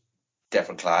 Thiago's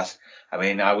different class. I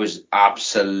mean, I was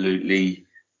absolutely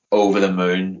over the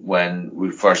moon when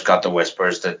we first got the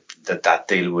whispers that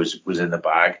deal was in the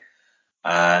bag,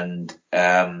 and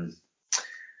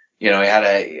you know, he had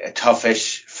a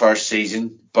toughish first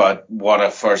season, but what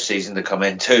a first season to come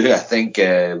into, I think,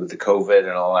 with the COVID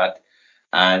and all that.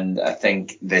 And I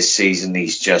think this season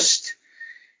he's just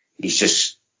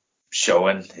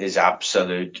showing his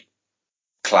absolute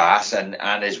class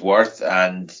and his worth.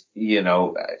 And, you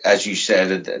know, as you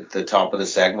said at the top of the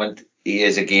segment, he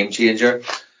is a game changer.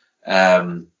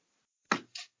 And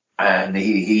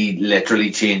he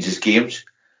literally changes games.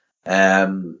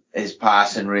 His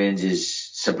passing range is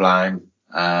sublime.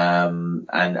 And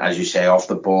as you say, off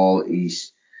the ball,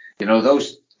 he's, you know,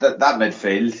 that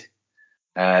midfield,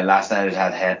 last night it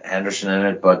had Henderson in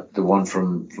it, but the one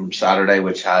from Saturday,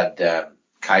 which had,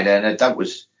 Keita in it, that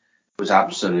was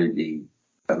absolutely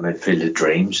a midfield of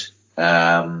dreams.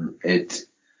 It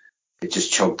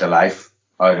just choked the life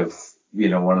out of, you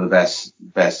know, one of the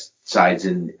best sides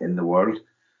in the world.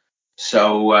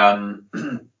 So,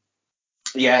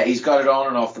 yeah, he's got it on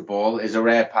and off the ball. His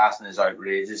array of passing is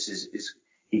outrageous.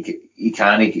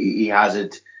 He has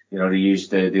it, to use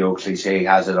the old cliche, he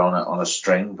has it on a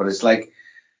string. But it's like,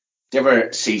 do you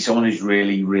ever see someone who's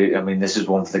really, really, I mean, this is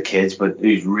one for the kids, but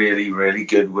who's really, really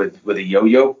good with a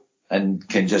yo-yo and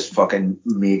can just fucking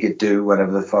make it do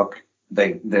whatever the fuck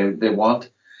they want?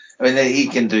 I mean, he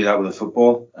can do that with a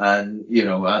football. And,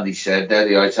 Andy said that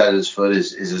the outside of his foot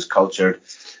is as cultured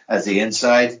as the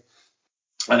inside.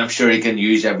 And I'm sure he can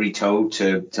use every toe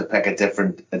to pick a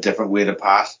different way to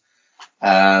pass.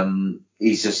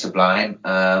 He's just sublime.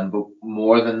 But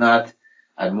more than that,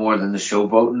 and more than the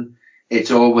showboating, it's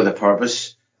all with a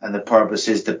purpose. And the purpose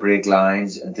is to break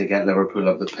lines and to get Liverpool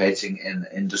up the pitch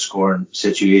into scoring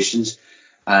situations.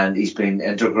 And he's been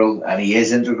integral, and he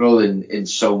is integral in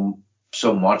so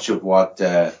much of what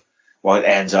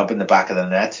ends up in the back of the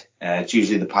net. It's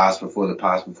usually the pass before the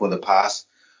pass before the pass,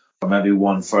 or maybe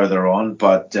one further on.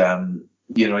 But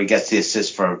he gets the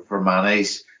assist for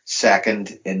Mane's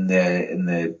second in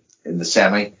the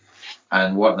semi,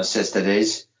 and what an assist it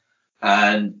is.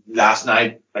 And last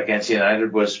night against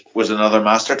United was another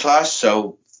masterclass.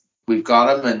 So we've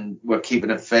got him, and we're keeping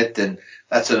him fit, and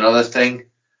that's another thing.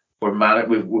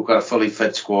 We've got a fully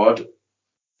fit squad,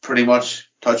 pretty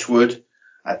much, touch wood,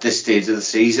 at this stage of the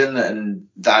season, and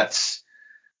that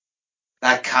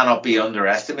cannot be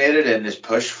underestimated in this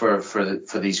push for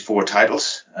these 4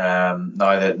 titles. Now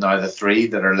the 3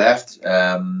 that are left,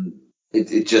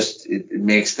 it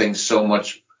makes things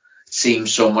seem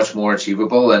so much more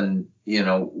achievable. And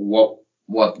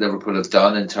what Liverpool have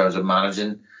done in terms of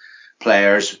managing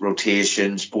players,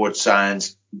 rotation, sports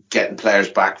science, getting players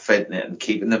back fit and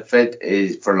keeping them fit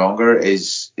for longer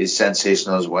is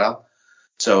sensational as well.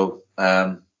 So,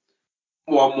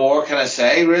 what more can I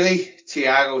say, really?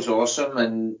 Thiago's awesome,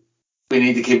 and we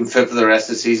need to keep him fit for the rest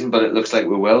of the season, but it looks like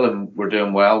we will, and we're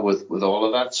doing well with all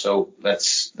of that. So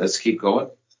let's keep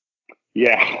going.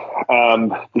 Yeah,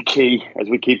 the key, as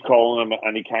we keep calling him,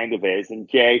 and he kind of is. And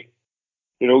Jay,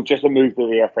 just a move to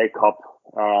the FA Cup.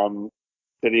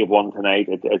 City have won tonight.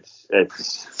 It's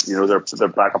they're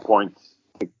back a point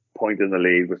in the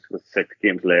lead with 6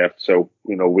 games left. So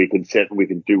we can sit and we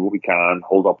can do what we can,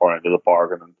 hold up our end of the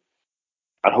bargain, and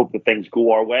hope that things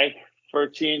go our way for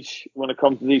a change when it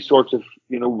comes to these sorts of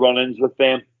run-ins with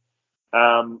them.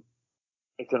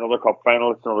 It's another cup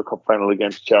final. It's another cup final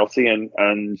against Chelsea,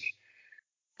 and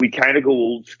we kind of go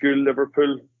old school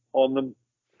Liverpool on them.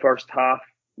 First half,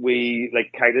 we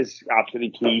Keita's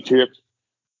absolutely key to it.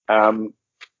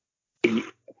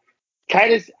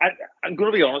 Keita's, I'm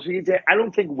going to be honest with you, Jay, I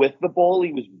don't think with the ball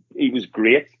he was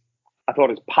great. I thought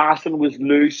his passing was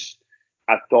loose.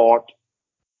 I thought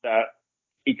that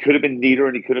he could have been neater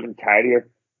and he could have been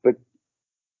tidier, but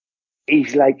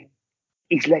he's like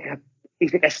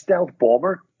a stealth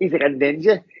bomber. He's like a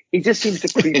ninja. He just seems to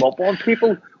creep up on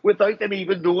people without them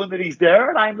even knowing that he's there.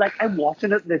 And I'm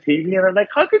watching it on the TV, and I'm like,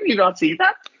 how can you not see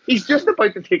that? He's just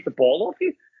about to take the ball off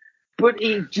you. But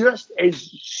he just is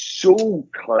so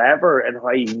clever in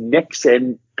how he nicks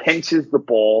in, pinches the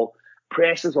ball,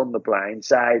 presses on the blind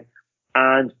side.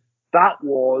 And that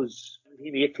was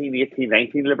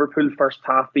 18-19 Liverpool first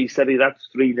half B City. That's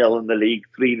 3-0 in the league,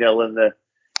 3-0 in the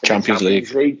Champions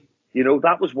League.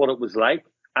 That was what it was like.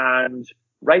 And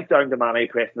right down to Mane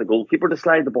pressing the goalkeeper to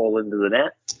slide the ball into the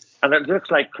net. And it looks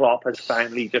like Klopp has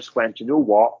finally just went, you know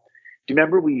what? Do you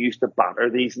remember we used to batter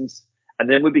these? And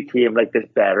then we became like this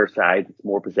better side, it's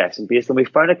more possession based. And we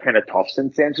found it kind of tough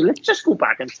since then. So let's just go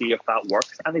back and see if that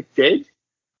works. And it did.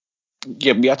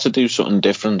 Yeah, we had to do something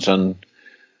different. And,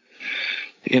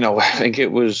 I think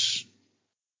it was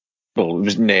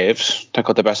nerves that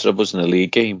got the best of us in the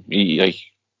league game.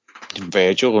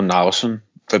 Virgil and Alisson,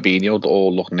 Fabinho,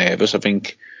 all looked nervous. I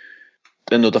think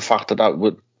another factor that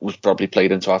was probably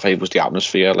played into our favour was the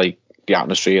atmosphere. The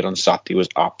atmosphere on Saturday was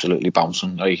absolutely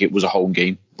bouncing. It was a home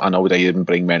game. I know they didn't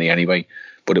bring many anyway,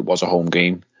 but it was a home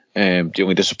game. The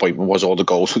only disappointment was all the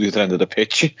goals at the other end of the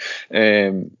pitch.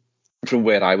 From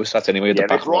where I was sat anyway, at the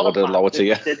back row of the lower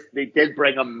tier. They did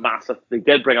bring a massive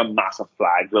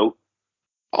flag though.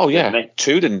 Oh yeah,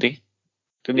 2, didn't they?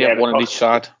 Didn't they have one on each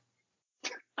side?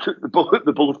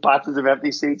 The both patches of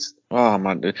empty seats. Oh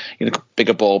man,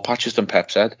 bigger ball patches than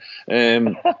Pep said.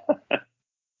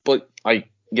 But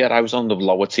I was on the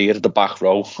lower tier at the back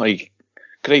row.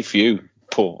 Great view,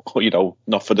 but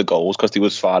not for the goals because they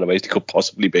was far away as they could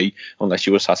possibly be, unless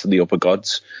you were sat in the upper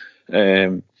gods.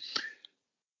 But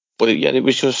it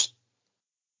was just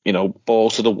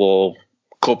balls to the wall,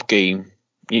 cup game.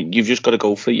 You've just got to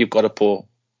go for it. You've got to put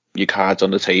your cards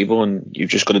on the table, and you've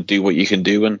just got to do what you can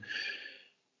do. And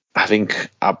I think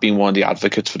I've been one of the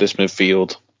advocates for this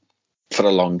midfield for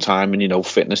a long time, and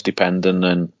fitness dependent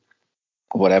and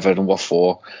whatever and what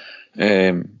for,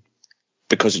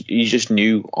 because you just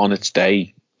knew on its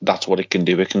day that's what it can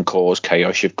do. It can cause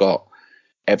chaos. You've got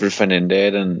everything in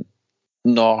there, and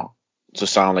not to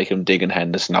sound like I'm digging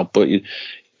Henderson out, but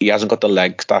he hasn't got the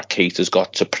legs that Keita's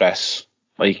got to press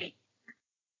like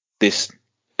this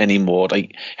anymore.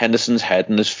 Like Henderson's head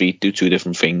and his feet do two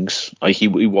different things. Like he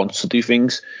wants to do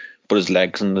things, but his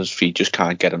legs and his feet just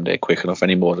can't get him there quick enough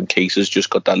anymore. And Keita's just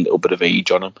got that little bit of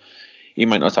age on him. He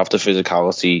might not have the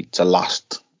physicality to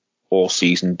last all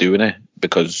season doing it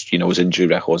because his injury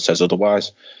record says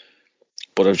otherwise.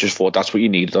 But I just thought that's what you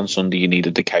needed on Sunday. You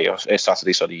needed the chaos.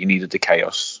 Saturday, sorry, you needed the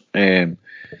chaos. You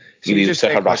needed to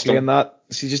harass them.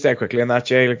 Just there quickly on that,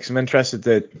 Jay. Like, I'm interested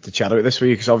to chat about this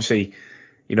week because obviously,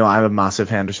 I'm a massive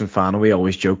Henderson fan, and we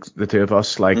always joke, the two of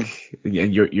us, like,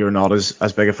 you're not as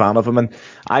big a fan of him. And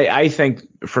I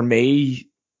think, for me,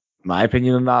 my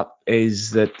opinion on that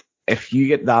is that if you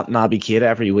get that Naby Keita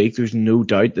every week, there's no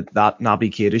doubt that Naby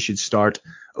Keita should start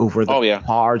over the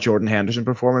power Jordan Henderson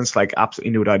performance, like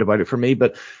absolutely no doubt about it for me.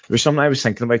 But there's something I was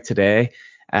thinking about today.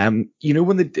 When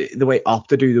the way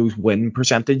Opta do those win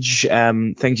percentage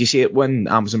things, you see it when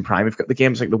Amazon Prime have got the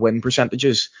games, like the win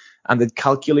percentages, and they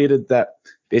calculated that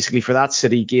basically for that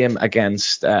City game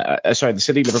against the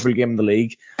City Liverpool game in the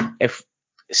league, if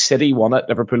City won it,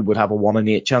 Liverpool would have a 1 in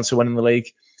 8 chance of winning the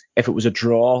league. If it was a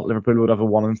draw, Liverpool would have a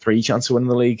 1 in 3 chance of winning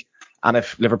the league. And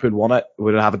if Liverpool won it,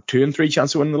 would have a 2 in 3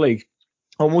 chance of winning the league.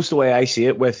 Almost the way I see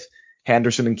it with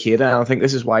Henderson and Keita, and I think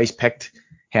this is why he's picked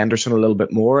Henderson a little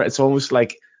bit more. It's almost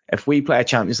like if we play a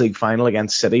Champions League final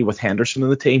against City with Henderson in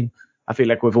the team, I feel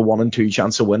like we have a 1 in 2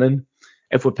 chance of winning.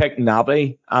 If we pick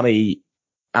Naby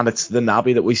and it's the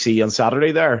Naby that we see on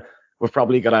Saturday there, we've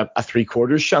probably got a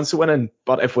 3/4 chance of winning.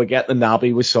 But if we get the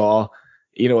Naby we saw,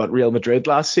 at Real Madrid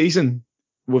last season,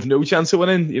 with no chance of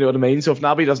winning, you know what I mean? So if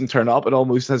Naby doesn't turn up, it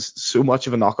almost has so much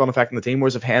of a knock-on effect on the team.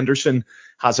 Whereas if Henderson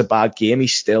has a bad game, he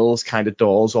still kind of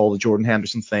does all the Jordan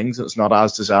Henderson things, and it's not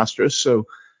as disastrous. So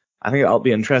I think it'll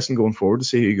be interesting going forward to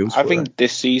see who he goes for. I think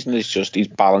this season is just he's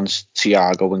balanced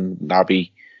Thiago and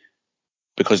Naby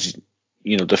because,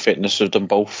 the fitness of them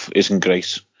both isn't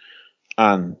great.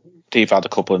 And they've had a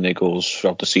couple of niggles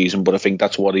throughout the season, but I think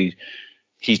that's what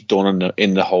he's done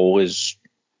in the whole is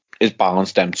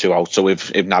balance them two out. So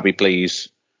if Naby plays,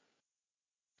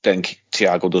 then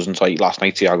Thiago doesn't. Like last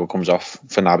night, Thiago comes off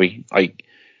for Naby.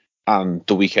 And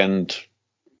the weekend,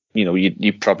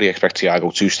 you'd probably expect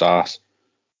Thiago to start,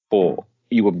 but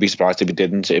you wouldn't be surprised if he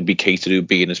didn't. It'd be Keita who'd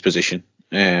be in his position.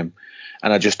 And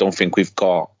I just don't think we've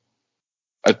got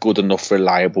a good enough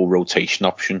reliable rotation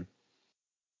option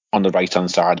on the right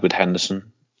hand side with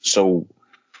Henderson. So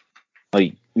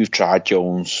we've tried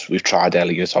Jones, we've tried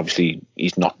Elliott. Obviously,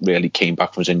 he's not really came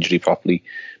back from his injury properly.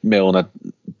 Milner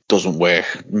doesn't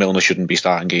work. Milner shouldn't be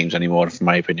starting games anymore. In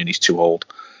my opinion, he's too old.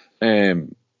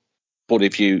 But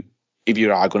if you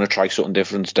are going to try something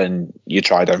different, then you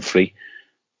try down three.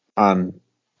 And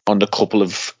on the couple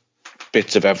of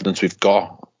bits of evidence we've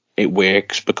got, it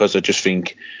works because I just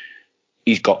think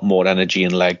he's got more energy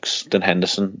and legs than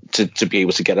Henderson to be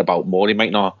able to get about more. He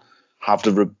might not have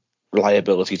the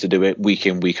reliability to do it week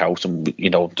in, week out, and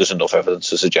there's enough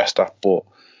evidence to suggest that. But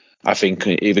I think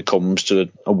if it comes to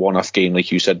a one-off game,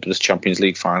 like you said, this Champions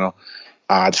League final,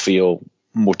 I'd feel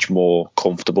much more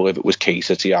comfortable if it was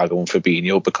Keita, Thiago and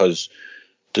Fabinho, because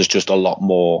there's just a lot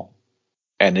more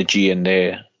energy in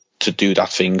there to do that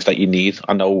things that you need.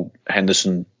 I know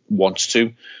Henderson wants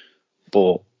to,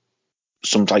 but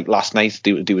like last night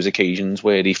there was occasions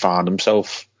where he found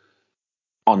himself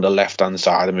on the left-hand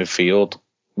side of midfield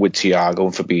with Thiago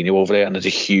and Fabinho over there, and there's a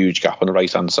huge gap on the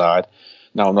right-hand side.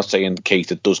 Now, I'm not saying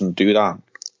Keita doesn't do that,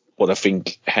 but I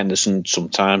think Henderson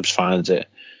sometimes finds it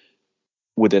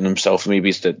within himself. Maybe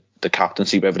it's the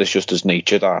captaincy, whether it's just his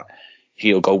nature that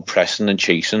he'll go pressing and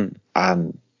chasing,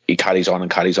 and he carries on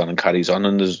and carries on and carries on,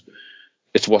 and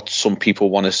it's what some people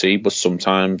want to see, but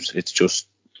sometimes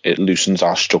it loosens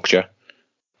our structure.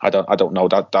 I don't know.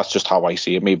 That's just how I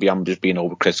see it. Maybe I'm just being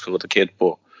overcritical of the kid,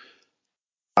 but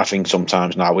I think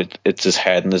sometimes now it's his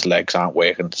head and his legs aren't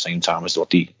working at the same time as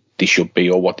what they should be,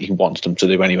 or what he wants them to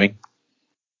do anyway.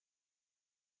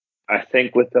 I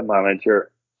think with the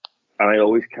manager, and I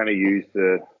always kind of use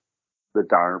the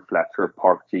Darren Fletcher,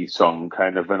 Park Ji-sung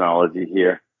kind of analogy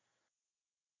here,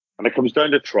 and it comes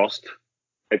down to trust.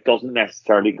 It doesn't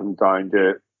necessarily come down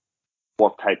to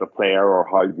what type of player or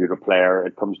how good a player.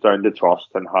 It comes down to trust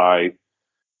and how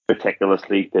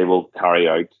meticulously they will carry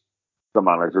out the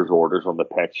manager's orders on the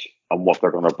pitch and what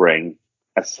they're going to bring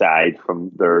aside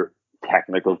from their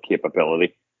technical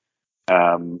capability.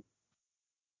 And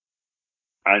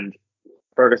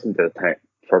Ferguson did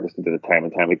it time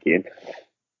and time again.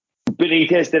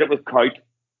 Benitez did it with Kuyt,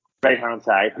 right hand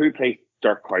side. Who plays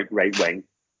Dirk Kuyt right wing?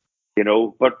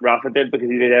 But Rafa did, because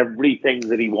he did everything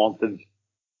that he wanted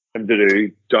him to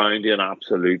do down to an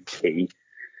absolute T.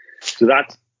 So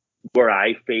that's where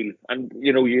I feel. And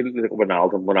you look at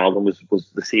Wijnaldum. Wijnaldum was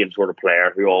the same sort of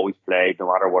player who always played,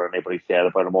 no matter what anybody said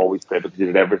about him, always played because he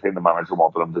did everything the manager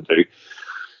wanted him to do.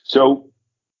 So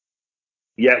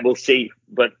yeah, we'll see.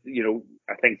 But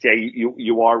I think, Jay,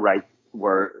 you are right,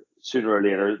 where sooner or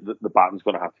later the baton's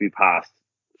going to have to be passed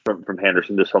from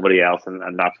Henderson to somebody else, and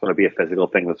that's going to be a physical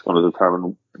thing that's going to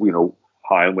determine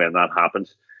how and when that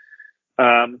happens.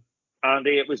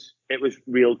 Andy, it was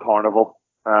real carnival.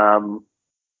 Pyro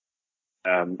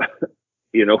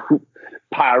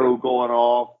going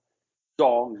off,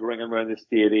 songs ringing around the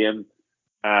stadium,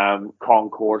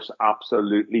 concourse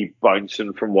absolutely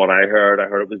bouncing. From what I heard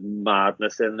it was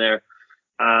madness in there,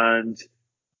 and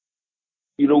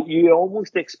you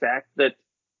almost expect that,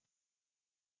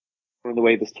 from the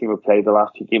way this team have played the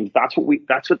last few games, that's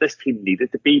what this team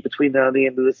needed to be between now and the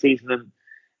end of the season.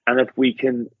 And if we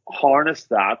can harness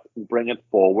that and bring it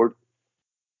forward,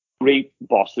 great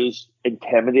bosses,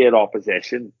 intimidate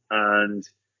opposition, and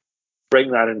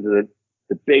bring that into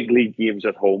the big league games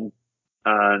at home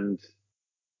and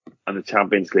the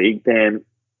Champions League, then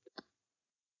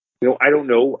I don't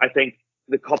know. I think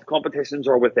the cup competitions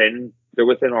are within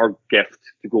our gift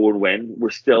to go and win. We're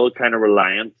still kind of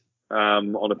reliant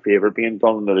on a favour being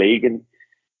done in the league, and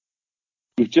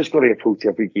you've just got to approach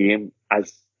every game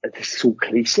as it's so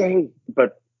cliche,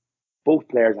 but both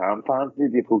players and fans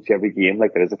need to approach every game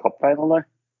like it is a cup final now.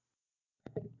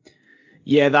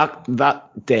 Yeah,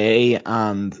 that day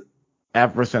and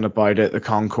everything about it, the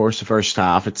concourse, the first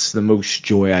half, it's the most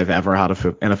joy I've ever had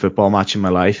in a football match in my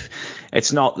life.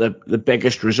 It's not the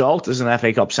biggest result as an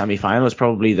FA Cup semi-final. It's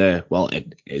probably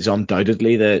it is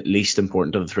undoubtedly the least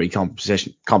important of the three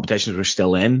competitions we're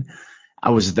still in. I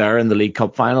was there in the League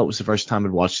Cup final. It was the first time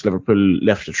I'd watched Liverpool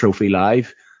lift a trophy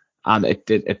live, and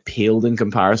it paled in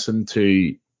comparison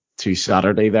to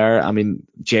Saturday there. I mean,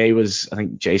 I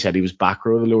think Jay said he was back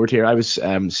row of the lower tier. I was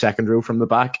second row from the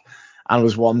back, and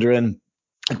was wondering,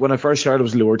 when I first heard it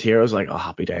was lower tier, I was like, oh,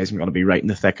 happy days, I'm going to be right in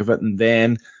the thick of it. And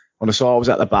then when I saw I was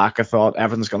at the back, I thought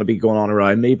everything's going to be going on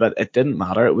around me, but it didn't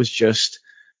matter. It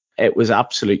was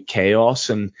absolute chaos.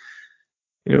 And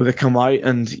they come out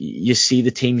and you see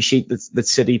the team sheet that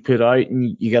City put out,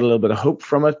 and you get a little bit of hope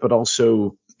from it, but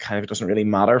also kind of it doesn't really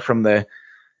matter. From the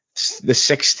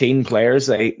 16 players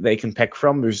they can pick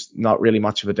from, there's not really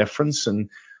much of a difference. And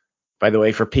by the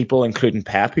way, for people, including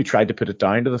Pep, who tried to put it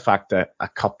down to the fact that a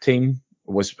cup team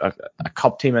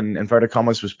in inverted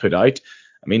commas was put out,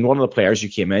 I mean, one of the players who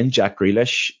came in, Jack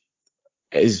Grealish,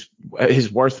 is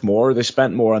worth more. They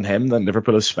spent more on him than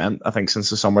Liverpool has spent, I think,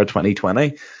 since the summer of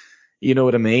 2020. You know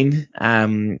what I mean?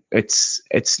 It's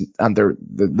and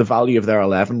the value of their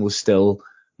 11 was still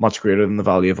much greater than the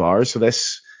value of ours. So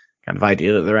this kind of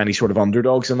idea that there are any sort of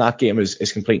underdogs in that game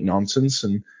is complete nonsense.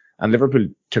 And Liverpool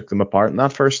took them apart in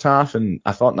that first half. And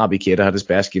I thought Naby Keita had his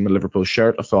best game in Liverpool's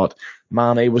shirt. I thought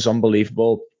Mane was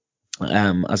unbelievable.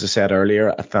 As I said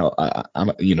earlier, I felt,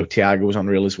 Thiago was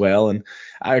unreal as well. And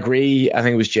I agree. I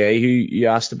think it was Jay who you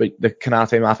asked about the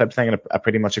Konate Matip thing, and I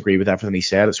pretty much agree with everything he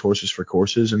said. It's horses for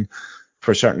courses, and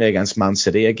for certainly against Man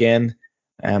City again,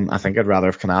 I think I'd rather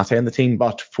have Konate in the team.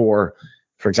 But for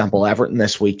example, Everton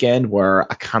this weekend, where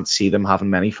I can't see them having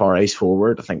many forays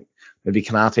forward, I think maybe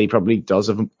Konate probably does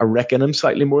have a rick in him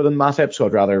slightly more than Matip, so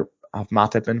I'd rather have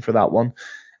Matip in for that one.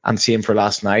 And same for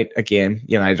last night. Again,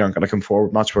 United aren't going to come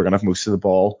forward much. We're going to have most of the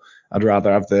ball. I'd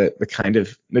rather have the kind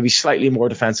of maybe slightly more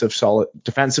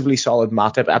defensively solid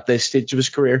Matip at this stage of his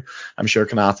career. I'm sure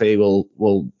Konate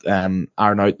will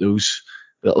iron out those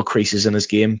little creases in his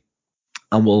game,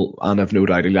 and I've no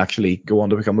doubt he'll actually go on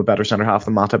to become a better centre half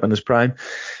than Matip in his prime.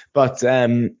 But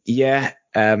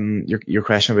your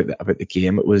question about the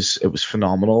game, it was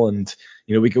phenomenal. And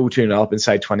we go 2-0 up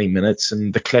inside 20 minutes,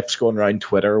 and the clips going around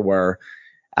Twitter where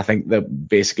I think that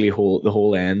basically the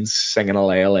whole ends singing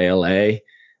LA,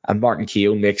 and Martin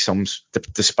Keown makes some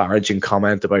disparaging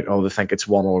comment about, they think it's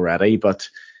won already, but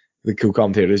the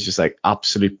co-commentator is just like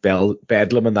absolute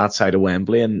bedlam on that side of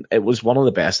Wembley, and it was one of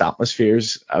the best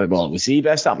atmospheres. It was the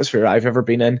best atmosphere I've ever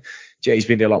been in. Jay's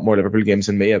been to a lot more Liverpool games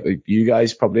than me. You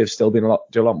guys probably have still been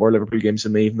to a lot more Liverpool games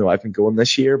than me, even though I've been going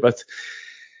this year. But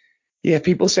yeah,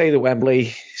 people say the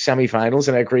Wembley semi-finals,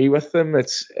 and I agree with them.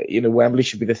 It's Wembley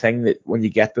should be the thing that when you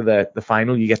get to the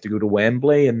final, you get to go to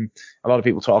Wembley. And a lot of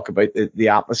people talk about the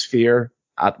atmosphere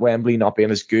at Wembley not being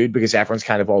as good because everyone's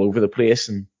kind of all over the place,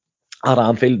 and at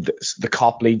Anfield, the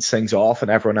Kop leads things off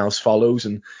and everyone else follows,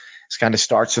 and it kind of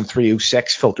starts in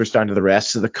 306, filters down to the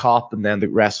rest of the Kop, and then the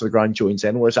rest of the ground joins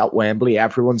in. Whereas at Wembley,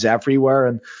 everyone's everywhere.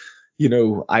 And, you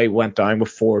know, I went down with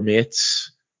 4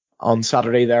 mates on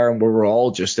Saturday there, and we were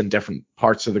all just in different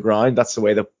parts of the ground. That's the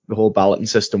way the whole balloting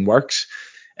system works.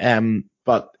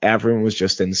 But everyone was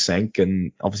just in sync,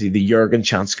 and obviously the Jurgen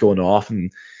chants going off,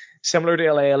 and similar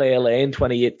to LA in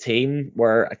 2018,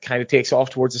 where it kind of takes off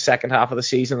towards the second half of the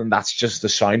season, and that's just the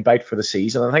soundbite for the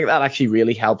season. I think that actually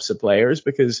really helps the players,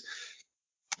 because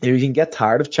you can get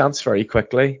tired of chants very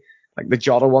quickly. Like the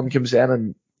Jota one comes in,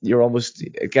 and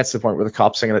it gets to the point where the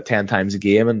Kop singing it 10 times a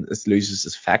game, and it loses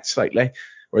its effect slightly.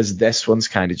 Whereas this one's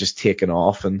kind of just taken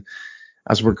off, and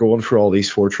as we're going for all these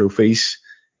 4 trophies,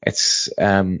 it's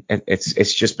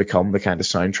just become the kind of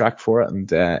soundtrack for it,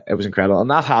 and it was incredible. And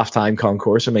that halftime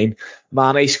concourse, I mean,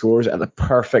 Mane scores at the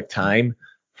perfect time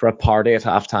for a party at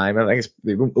halftime. I think it's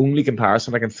the only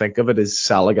comparison I can think of it is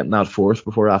Salah getting that fourth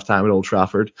before halftime at Old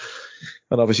Trafford,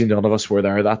 and obviously none of us were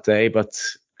there that day, but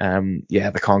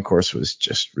the concourse was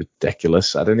just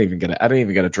ridiculous. I didn't even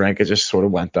get a drink. I just sort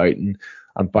of went out and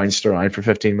bounced around for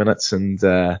 15 minutes, and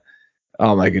oh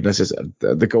my goodness,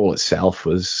 the goal itself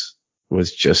was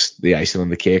just the icing on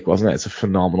the cake, wasn't it? It's a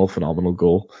phenomenal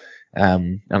goal,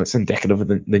 and it's indicative of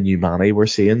the new Mane we're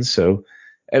seeing. So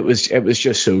it was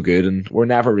just so good, and we're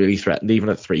never really threatened, even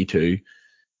at 3-2.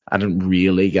 I didn't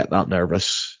really get that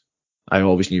nervous. I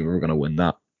always knew we were going to win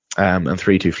that, and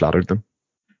 3-2 flattered them.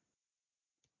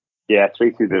 Yeah,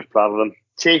 3-2 did flatter them.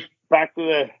 Chief, back to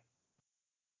the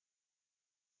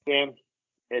game.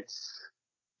 It's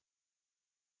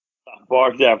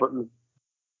Barnes Everton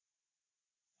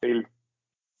field,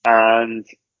 and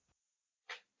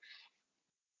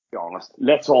be honest,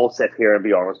 let's all sit here and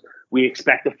be honest. We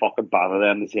expect to fucking batter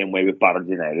them the same way we battered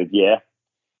United, yeah.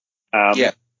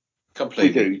 Yeah,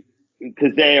 completely. We do,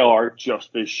 because they are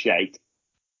just as shite.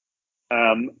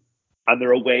 And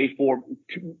their away form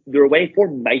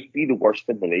might be the worst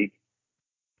in the league,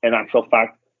 in actual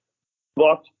fact.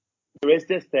 But there is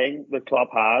this thing the club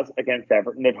has against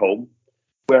Everton at home,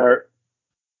 where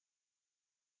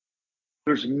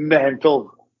there's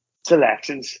mental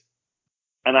selections,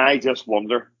 and I just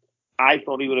wonder. I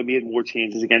thought he would have made more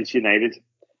changes against United,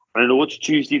 and I know it's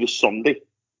Tuesday to Sunday,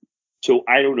 so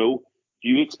I don't know. Do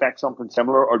you expect something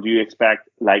similar, or do you expect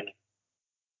like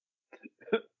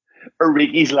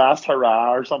Origi's last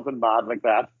hurrah or something mad like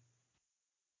that?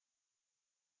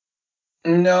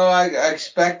 No, I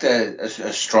expect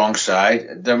a strong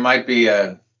side. There might be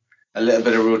a little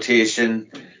bit of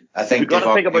rotation. I think we've got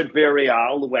to think about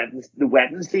Villarreal the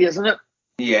Wednesday, isn't it?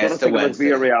 Yeah, it's the Wednesday.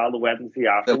 Villarreal the Wednesday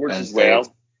afterwards as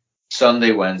well.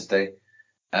 Sunday, Wednesday.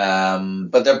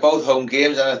 But they're both home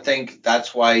games, and I think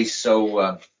that's why he's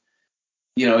so.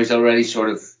 He's already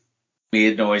sort of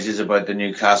made noises about the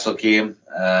Newcastle game,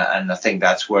 and I think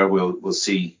that's where we'll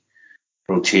see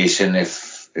rotation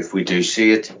if we do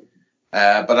see it.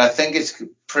 But I think it's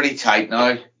pretty tight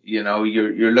now.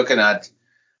 You're looking at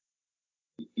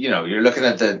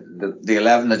the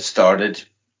 11 that started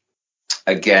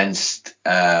against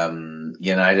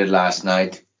United last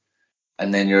night,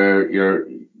 and then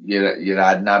you'd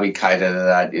add Naby Keita to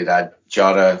that, you'd add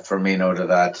Jota, Firmino to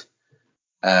that.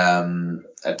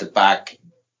 At the back,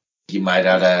 you might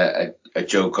add a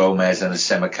Joe Gomez and a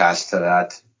Tsimikas to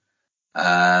that,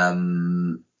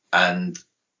 and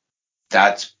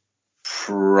that's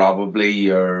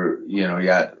probably I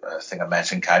think I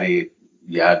mentioned Keita.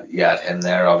 You had him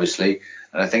there, obviously,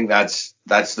 and I think that's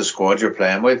the squad you're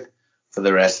playing with for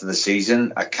the rest of the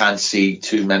season. I can't see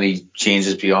too many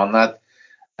changes beyond that.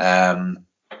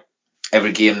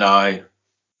 Every game now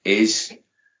is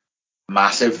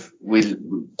massive. We've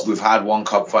had one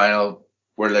cup final.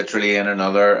 We're literally in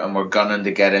another, and we're gunning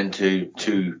to get into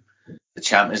the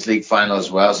Champions League final as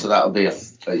well. So that'll be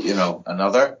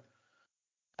another.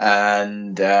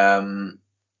 And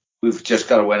we've just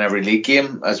got to win every league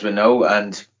game, as we know.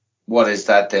 And what is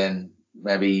that then?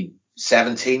 Maybe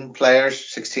 16,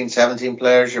 17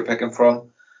 players you're picking from.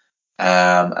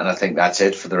 And I think that's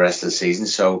it for the rest of the season.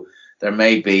 So there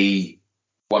may be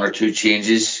 1 or 2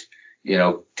 changes.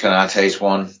 Konate's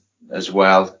one as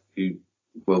well, who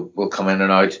will come in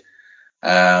and out.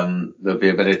 There'll be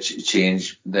a bit of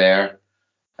change there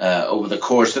over the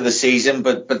course of the season,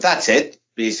 but that's it.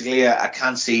 Basically, I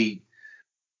can't see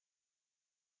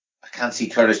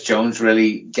Curtis Jones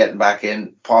really getting back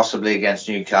in, possibly against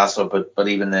Newcastle, but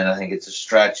even then, I think it's a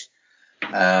stretch.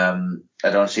 I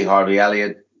don't see Harvey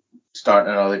Elliott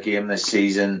starting another game this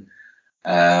season,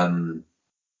 and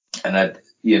I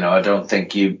don't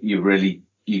think you really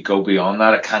you go beyond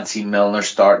that. I can't see Milner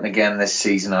starting again this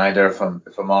season either, if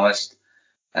I'm honest.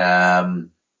 I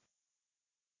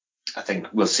think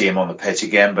we'll see him on the pitch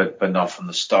again, but not from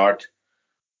the start.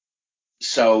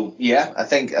 So yeah, I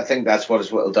think that's what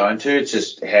it's whittled down to. It's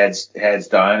just heads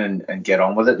down and get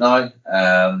on with it now.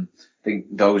 I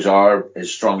think those are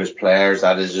his strongest players.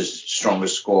 That is his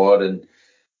strongest squad, and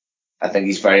I think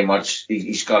he's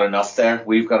got enough there.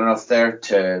 We've got enough there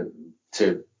to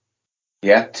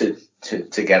get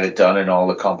it done in all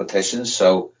the competitions.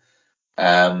 So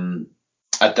I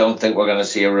don't think we're going to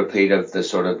see a repeat of the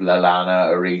sort of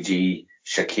Lallana, Origi,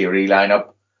 Shaqiri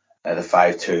lineup, the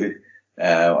 5-2,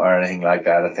 or anything like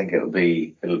that. I think it'll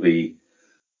be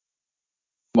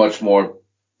much more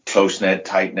close knit,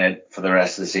 tight knit for the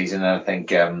rest of the season. And I think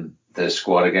the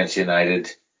squad against United,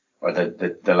 or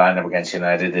the lineup against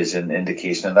United, is an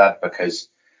indication of that, because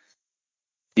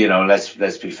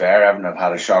let's be fair, Everton have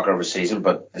had a shocker of a season,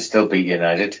 but they still beat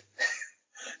United.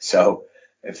 So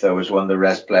if there was one of the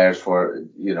rest players for,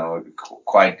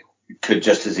 could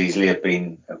just as easily have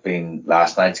been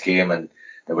last night's game, and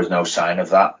there was no sign of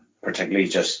that, particularly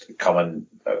just coming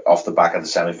off the back of the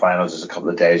semi-finals just a couple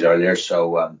of days earlier.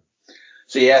 So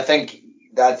yeah, I think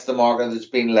that's the marker that's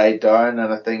been laid down,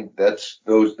 and I think those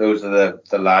are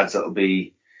the lads that'll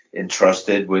be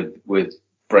entrusted with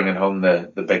bringing home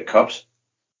the big cups.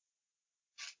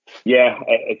 Yeah,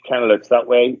 it kind of looks that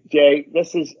way. Jay,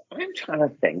 I'm trying to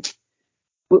think.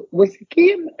 Was the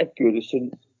game at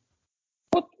Goodison,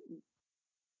 was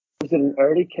it an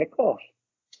early kickoff?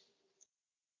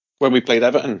 When we played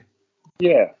Everton?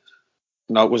 Yeah.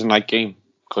 No, it was a night game,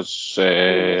 because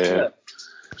it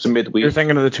was a midweek. You're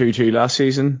thinking of the 2-2 last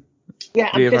season?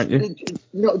 Yeah, do you know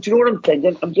what I'm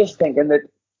thinking? I'm just thinking that,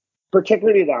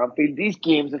 particularly at Anfield, these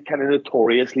games have kind of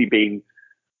notoriously been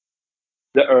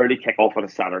the early kickoff on a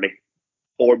Saturday,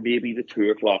 or maybe the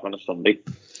 2 o'clock on a Sunday.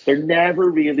 They're never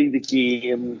really the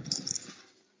game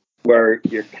where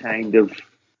you're kind of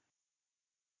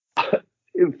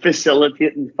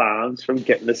facilitating fans from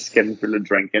getting a skin full of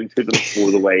drink into them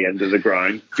before the way into the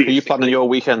ground. Are you planning your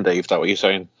weekend, Dave? Is that what you're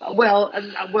saying? Well,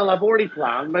 I've already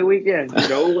planned my weekend.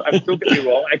 Don't get me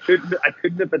wrong. I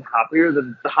couldn't have been happier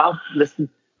than to have. Listen,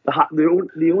 the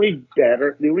only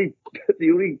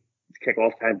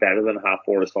kickoff time better than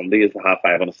 4:30 on a Sunday is the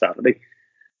 5:30 on a Saturday.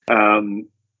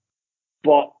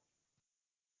 But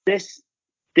this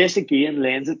again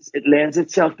lends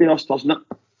itself to us, doesn't it?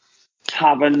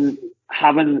 Having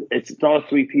it's not a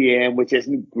 3 p.m, which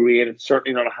isn't great. It's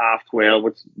certainly not a 12:30,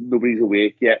 which nobody's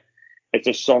awake yet. It's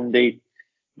a Sunday.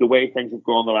 The way things have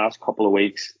gone the last couple of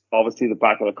weeks, obviously the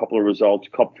back of a couple of results,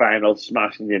 cup finals,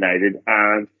 smashing United,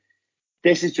 and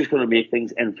this is just going to make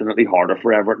things infinitely harder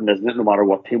for Everton, isn't it? No matter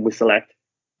what team we select.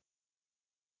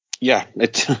 Yeah,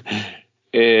 it's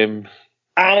and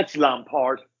it's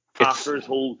Lampard after his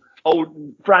whole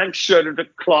Frank shouted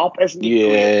at Klopp, isn't he?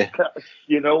 Yeah,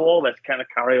 great? All this kind of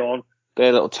carry on.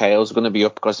 Their little tails are going to be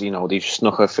up because they've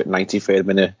snuck a 93rd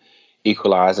minute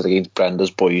equaliser against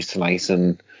Brenda's boys tonight,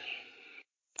 and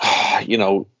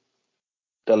the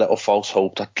little false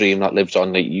hope, that dream that lives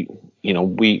on, that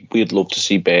we'd love to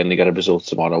see Burnley get a result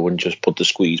tomorrow and just put the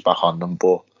squeeze back on them.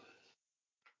 But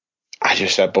as you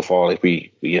said before,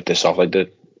 we get this off,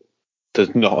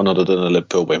 there's nothing other than a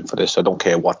Liverpool win for this. I don't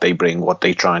care what they bring, what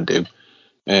they try and do.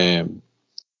 I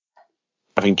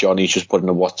think Johnny's just put in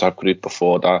a WhatsApp group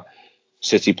before that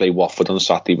City play Watford on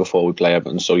Saturday before we play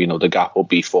Everton, so the gap will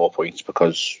be 4 points,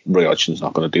 because Roy Hodgson's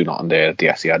not going to do nothing there at the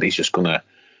Etihad. He's just going to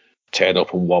turn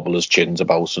up and wobble his chins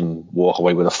about and walk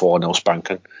away with a 4-0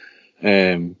 spanking.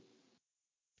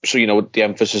 So the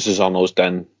emphasis is on us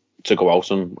then to go out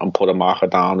and put a marker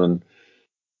down, and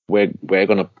we're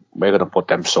gonna put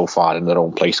them so far in their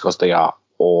own place, because they are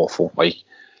awful.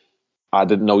 I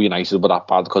didn't know United were that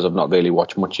bad because I've not really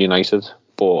watched much United,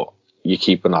 but you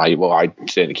keep an eye. Well, I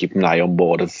certainly keep an eye on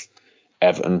board of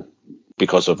Everton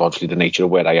because of obviously the nature of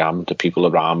where I am, the people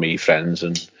around me, friends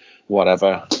and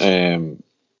whatever.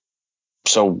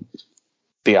 So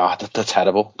they're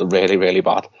terrible. They're really, really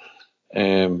bad.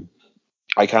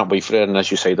 I can't wait for it. And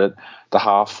as you say, that the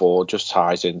 4:30 just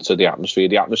ties into the atmosphere.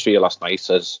 The atmosphere last night,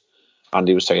 as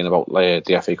Andy was saying about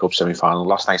the FA Cup semi-final,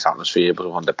 last night's atmosphere was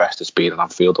one of the best it's been in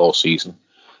Anfield all season.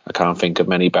 I can't think of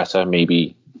many better.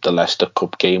 Maybe the Leicester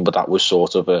Cup game, but that was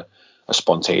sort of a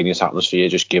spontaneous atmosphere,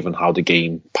 just given how the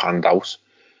game panned out. A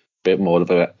bit more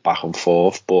of a back and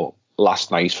forth. But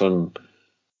last night, from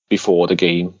before the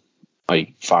game,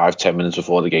 5-10 minutes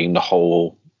before the game, the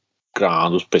whole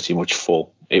ground was pretty much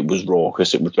full. It was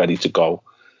raucous. It was ready to go.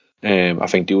 I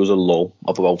think there was a lull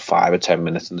of about 5 or 10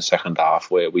 minutes in the second half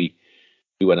where we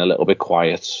went a little bit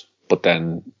quiet, but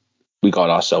then we got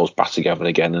ourselves back together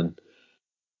again, and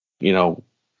you know,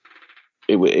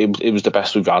 it was the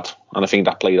best we've had, and I think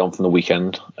that played on from the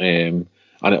weekend, and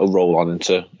it'll roll on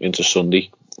into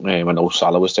Sunday. I know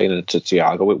Salah was saying it to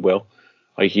Thiago, it will.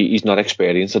 Like he's not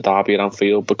experienced a derby at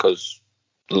Anfield because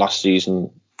last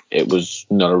season it was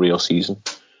not a real season,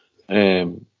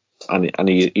 and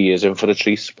he is in for the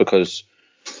treat because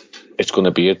it's going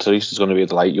to be a treat. It's going to be a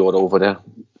delight. You're over there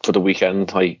for the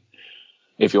weekend.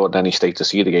 If you're in any state to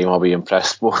see the game, I'll be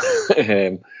impressed. But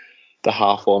the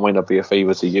 4:30 might not be a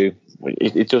favour to you.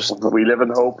 It just we live in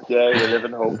hope. Yeah, we live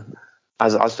in hope.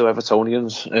 As do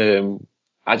Evertonians.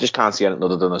 I just can't see anything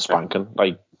other than a spanking.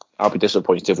 Like I'll be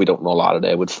disappointed if we don't roll out of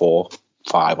there with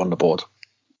 4-5 on the board.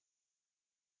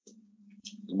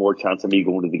 There's more chance of me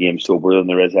going to the game sober than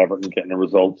there is Everton getting a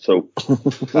result. So,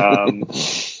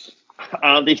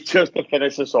 Andy, just to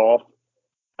finish us off,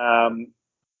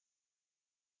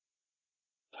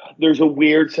 there's a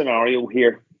weird scenario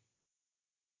here.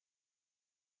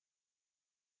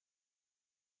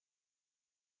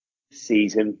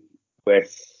 Season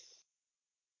with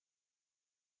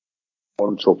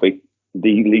one trophy,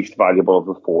 the least valuable of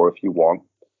the four, if you want,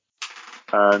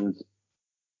 and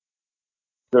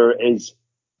there is,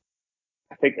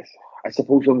 I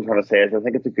suppose what I'm trying to say is I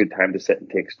think it's a good time to sit and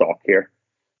take stock here.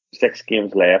 6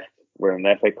 games left. We're in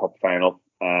the FA Cup final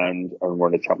and we're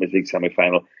in the Champions League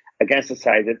semi-final against a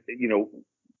side that, you know,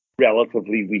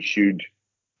 relatively we should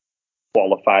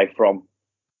qualify from.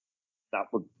 That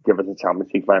would give us a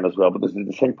Champions League final as well. But there's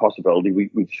the same possibility we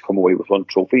just come away with one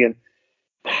trophy. And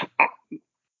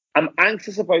I'm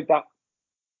anxious about that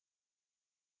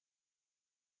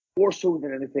more so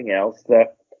than anything else,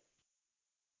 that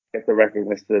get the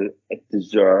recognition that it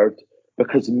deserved,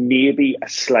 because maybe a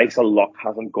slice of luck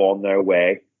hasn't gone their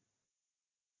way.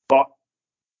 But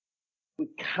we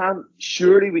can't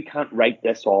write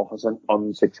this off as an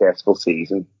unsuccessful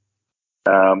season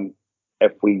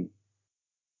if we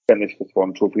finish with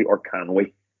one trophy, or can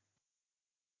we?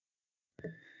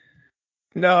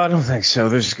 No, I don't think so.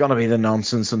 There's going to be the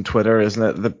nonsense on Twitter,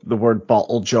 isn't it? The word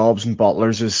bottle jobs and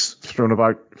bottlers is thrown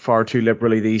about far too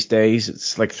liberally these days.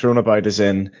 It's like thrown about as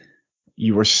in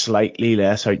you were slightly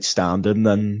less outstanding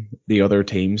than the other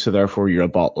team, so therefore you're a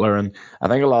bottler. And I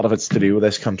think a lot of it's to do with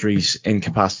this country's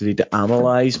incapacity to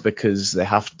analyse, because they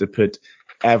have to put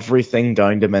everything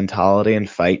down to mentality and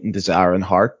fight and desire and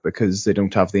heart, because they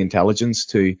don't have the intelligence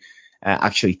to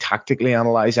actually tactically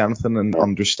analyse anything and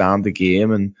understand the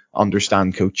game and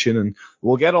understand coaching. And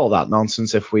we'll get all that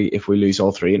nonsense if we lose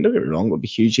all three. And don't get me wrong, we'll be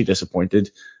hugely disappointed.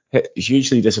 It's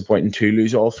hugely disappointing to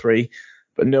lose all three.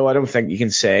 But no, I don't think you can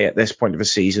say at this point of a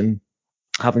season,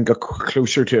 having got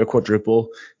closer to a quadruple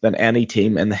than any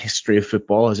team in the history of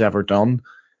football has ever done,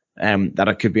 that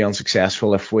it could be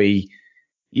unsuccessful if we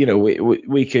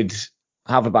could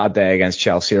have a bad day against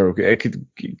Chelsea, or it could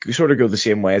sort of go the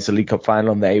same way as the League Cup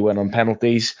final and they win on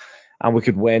penalties, and we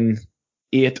could win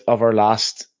 8 of our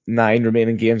last 9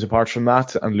 remaining games apart from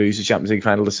that and lose the Champions League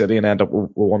final to City and end up with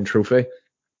one trophy.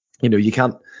 You know, you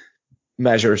can't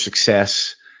measure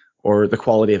success or the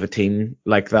quality of a team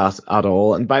like that at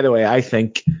all. And by the way, I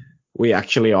think we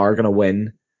actually are going to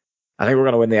win. I think we're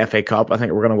going to win the FA Cup. I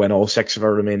think we're going to win all 6 of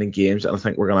our remaining games, and I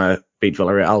think we're going to beat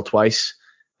Villarreal twice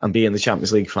and be in the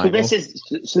Champions League final.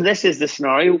 So this is the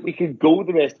scenario. We could go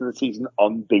the rest of the season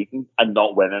unbeaten and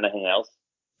not win anything else.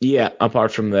 Yeah,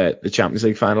 apart from the Champions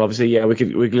League final, obviously. Yeah, we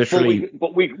could literally.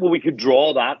 But we could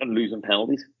draw that and lose in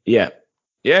penalties. Yeah,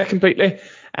 completely.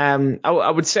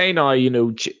 I would say now,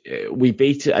 we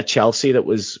beat a Chelsea that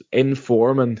was in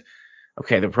form, and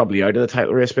okay, they're probably out of the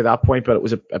title race by that point, but it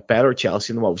was a better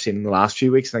Chelsea than what we've seen in the last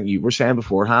few weeks. I think you were saying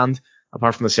beforehand,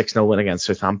 apart from the 6-0 win against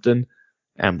Southampton.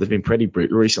 They've been pretty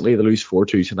brutal recently. They lose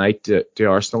 4-2 tonight to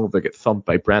Arsenal. They get thumped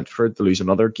by Brentford. They lose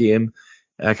another game.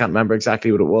 I can't remember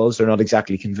exactly what it was. They're not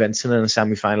exactly convincing in a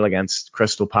semi-final against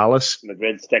Crystal Palace.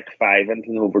 Madrid stick 5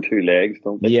 into them over 2 legs,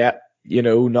 don't they? Yeah,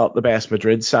 not the best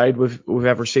Madrid side we've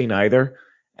ever seen either.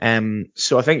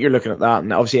 So I think you're looking at that,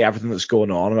 and obviously everything that's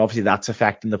going on, and obviously that's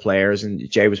affecting the players. And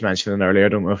Jay was mentioning earlier, I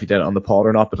don't know if he did it on the pod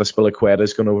or not, but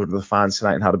Azpilicueta's gone over to the fans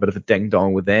tonight and had a bit of a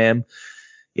ding-dong with them.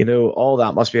 All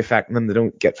that must be affecting them. They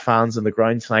don't get fans on the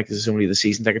ground tonight because it's only the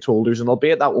season ticket holders. And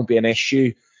albeit that won't be an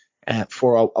issue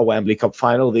for a Wembley Cup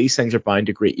final, these things are bound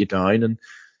to grate you down. And,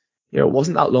 it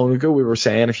wasn't that long ago we were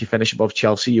saying if you finish above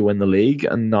Chelsea, you win the league.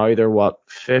 And now they're,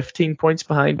 15 points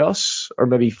behind us? Or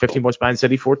maybe 15 points behind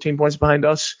City, 14 points behind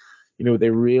us. They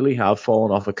really have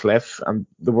fallen off a cliff. And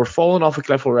they were falling off a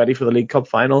cliff already for the League Cup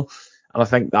final. And I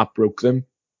think that broke them.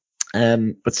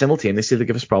 But simultaneously, they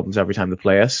give us problems every time they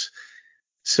play us.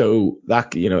 So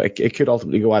that, it could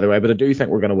ultimately go either way, but I do think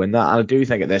we're going to win that. And I do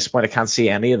think at this point, I can't see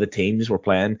any of the teams we're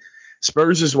playing.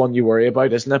 Spurs is one you worry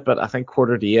about, isn't it? But I think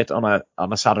 7:45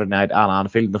 on a Saturday night at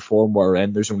Anfield, in the form we're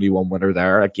in, there's only one winner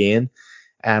there again.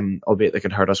 Albeit they can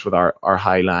hurt us with our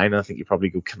high line. I think you probably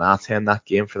go Kanate in that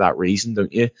game for that reason,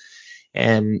 don't you?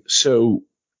 So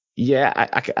yeah,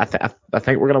 I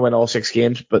think we're going to win all 6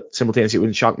 games, but simultaneously it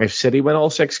wouldn't shock me if City win all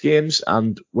 6 games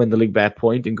and win the league by a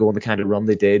point and go on the kind of run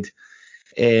they did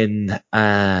in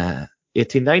 18-19. I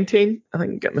think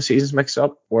I'm getting the seasons mixed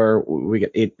up, where we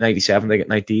get 97, they get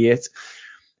 98,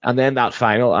 and then that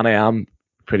final, and I am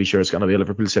pretty sure it's going to be a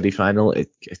Liverpool City final.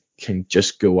 It can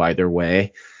just go either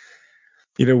way.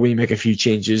 We make a few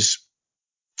changes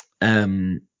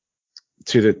to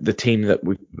the team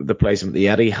the placement the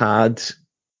Eddie had,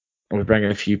 and we bring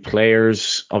in a few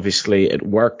players. Obviously it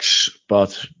works,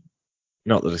 but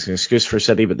not that it's an excuse for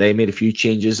City, but they made a few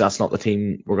changes. That's not the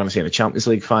team we're going to see in the Champions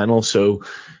League final. So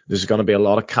there's going to be a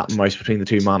lot of cat and mouse between the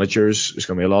two managers. There's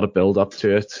going to be a lot of build up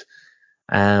to it.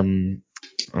 And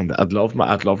I'd love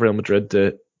Real Madrid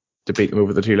to beat them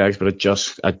over the 2 legs, but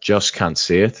I just can't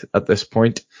see it at this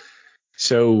point.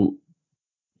 So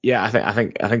yeah, I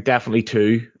think definitely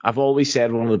 2. I've always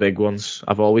said one of the big ones.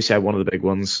 I've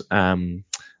been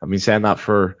saying that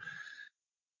for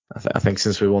I think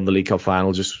since we won the League Cup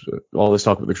final, just all this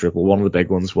talk about the triple, one of the big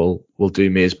ones will do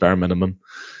me as bare minimum.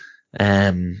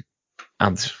 And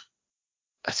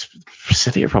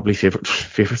City are probably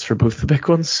favourites for both the big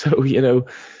ones. So,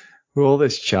 we're all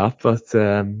this chat, but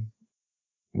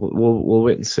we'll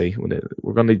wait and see.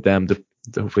 We're going to need them to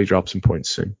hopefully drop some points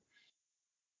soon.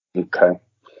 Okay.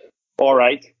 All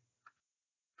right.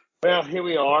 Well, here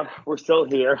we are. We're still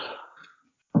here.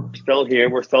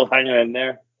 We're still hanging in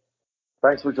there.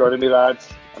 Thanks for joining me, lads.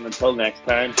 And until next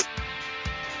time,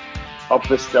 up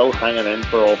is still hanging in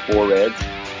for all 4 Reds.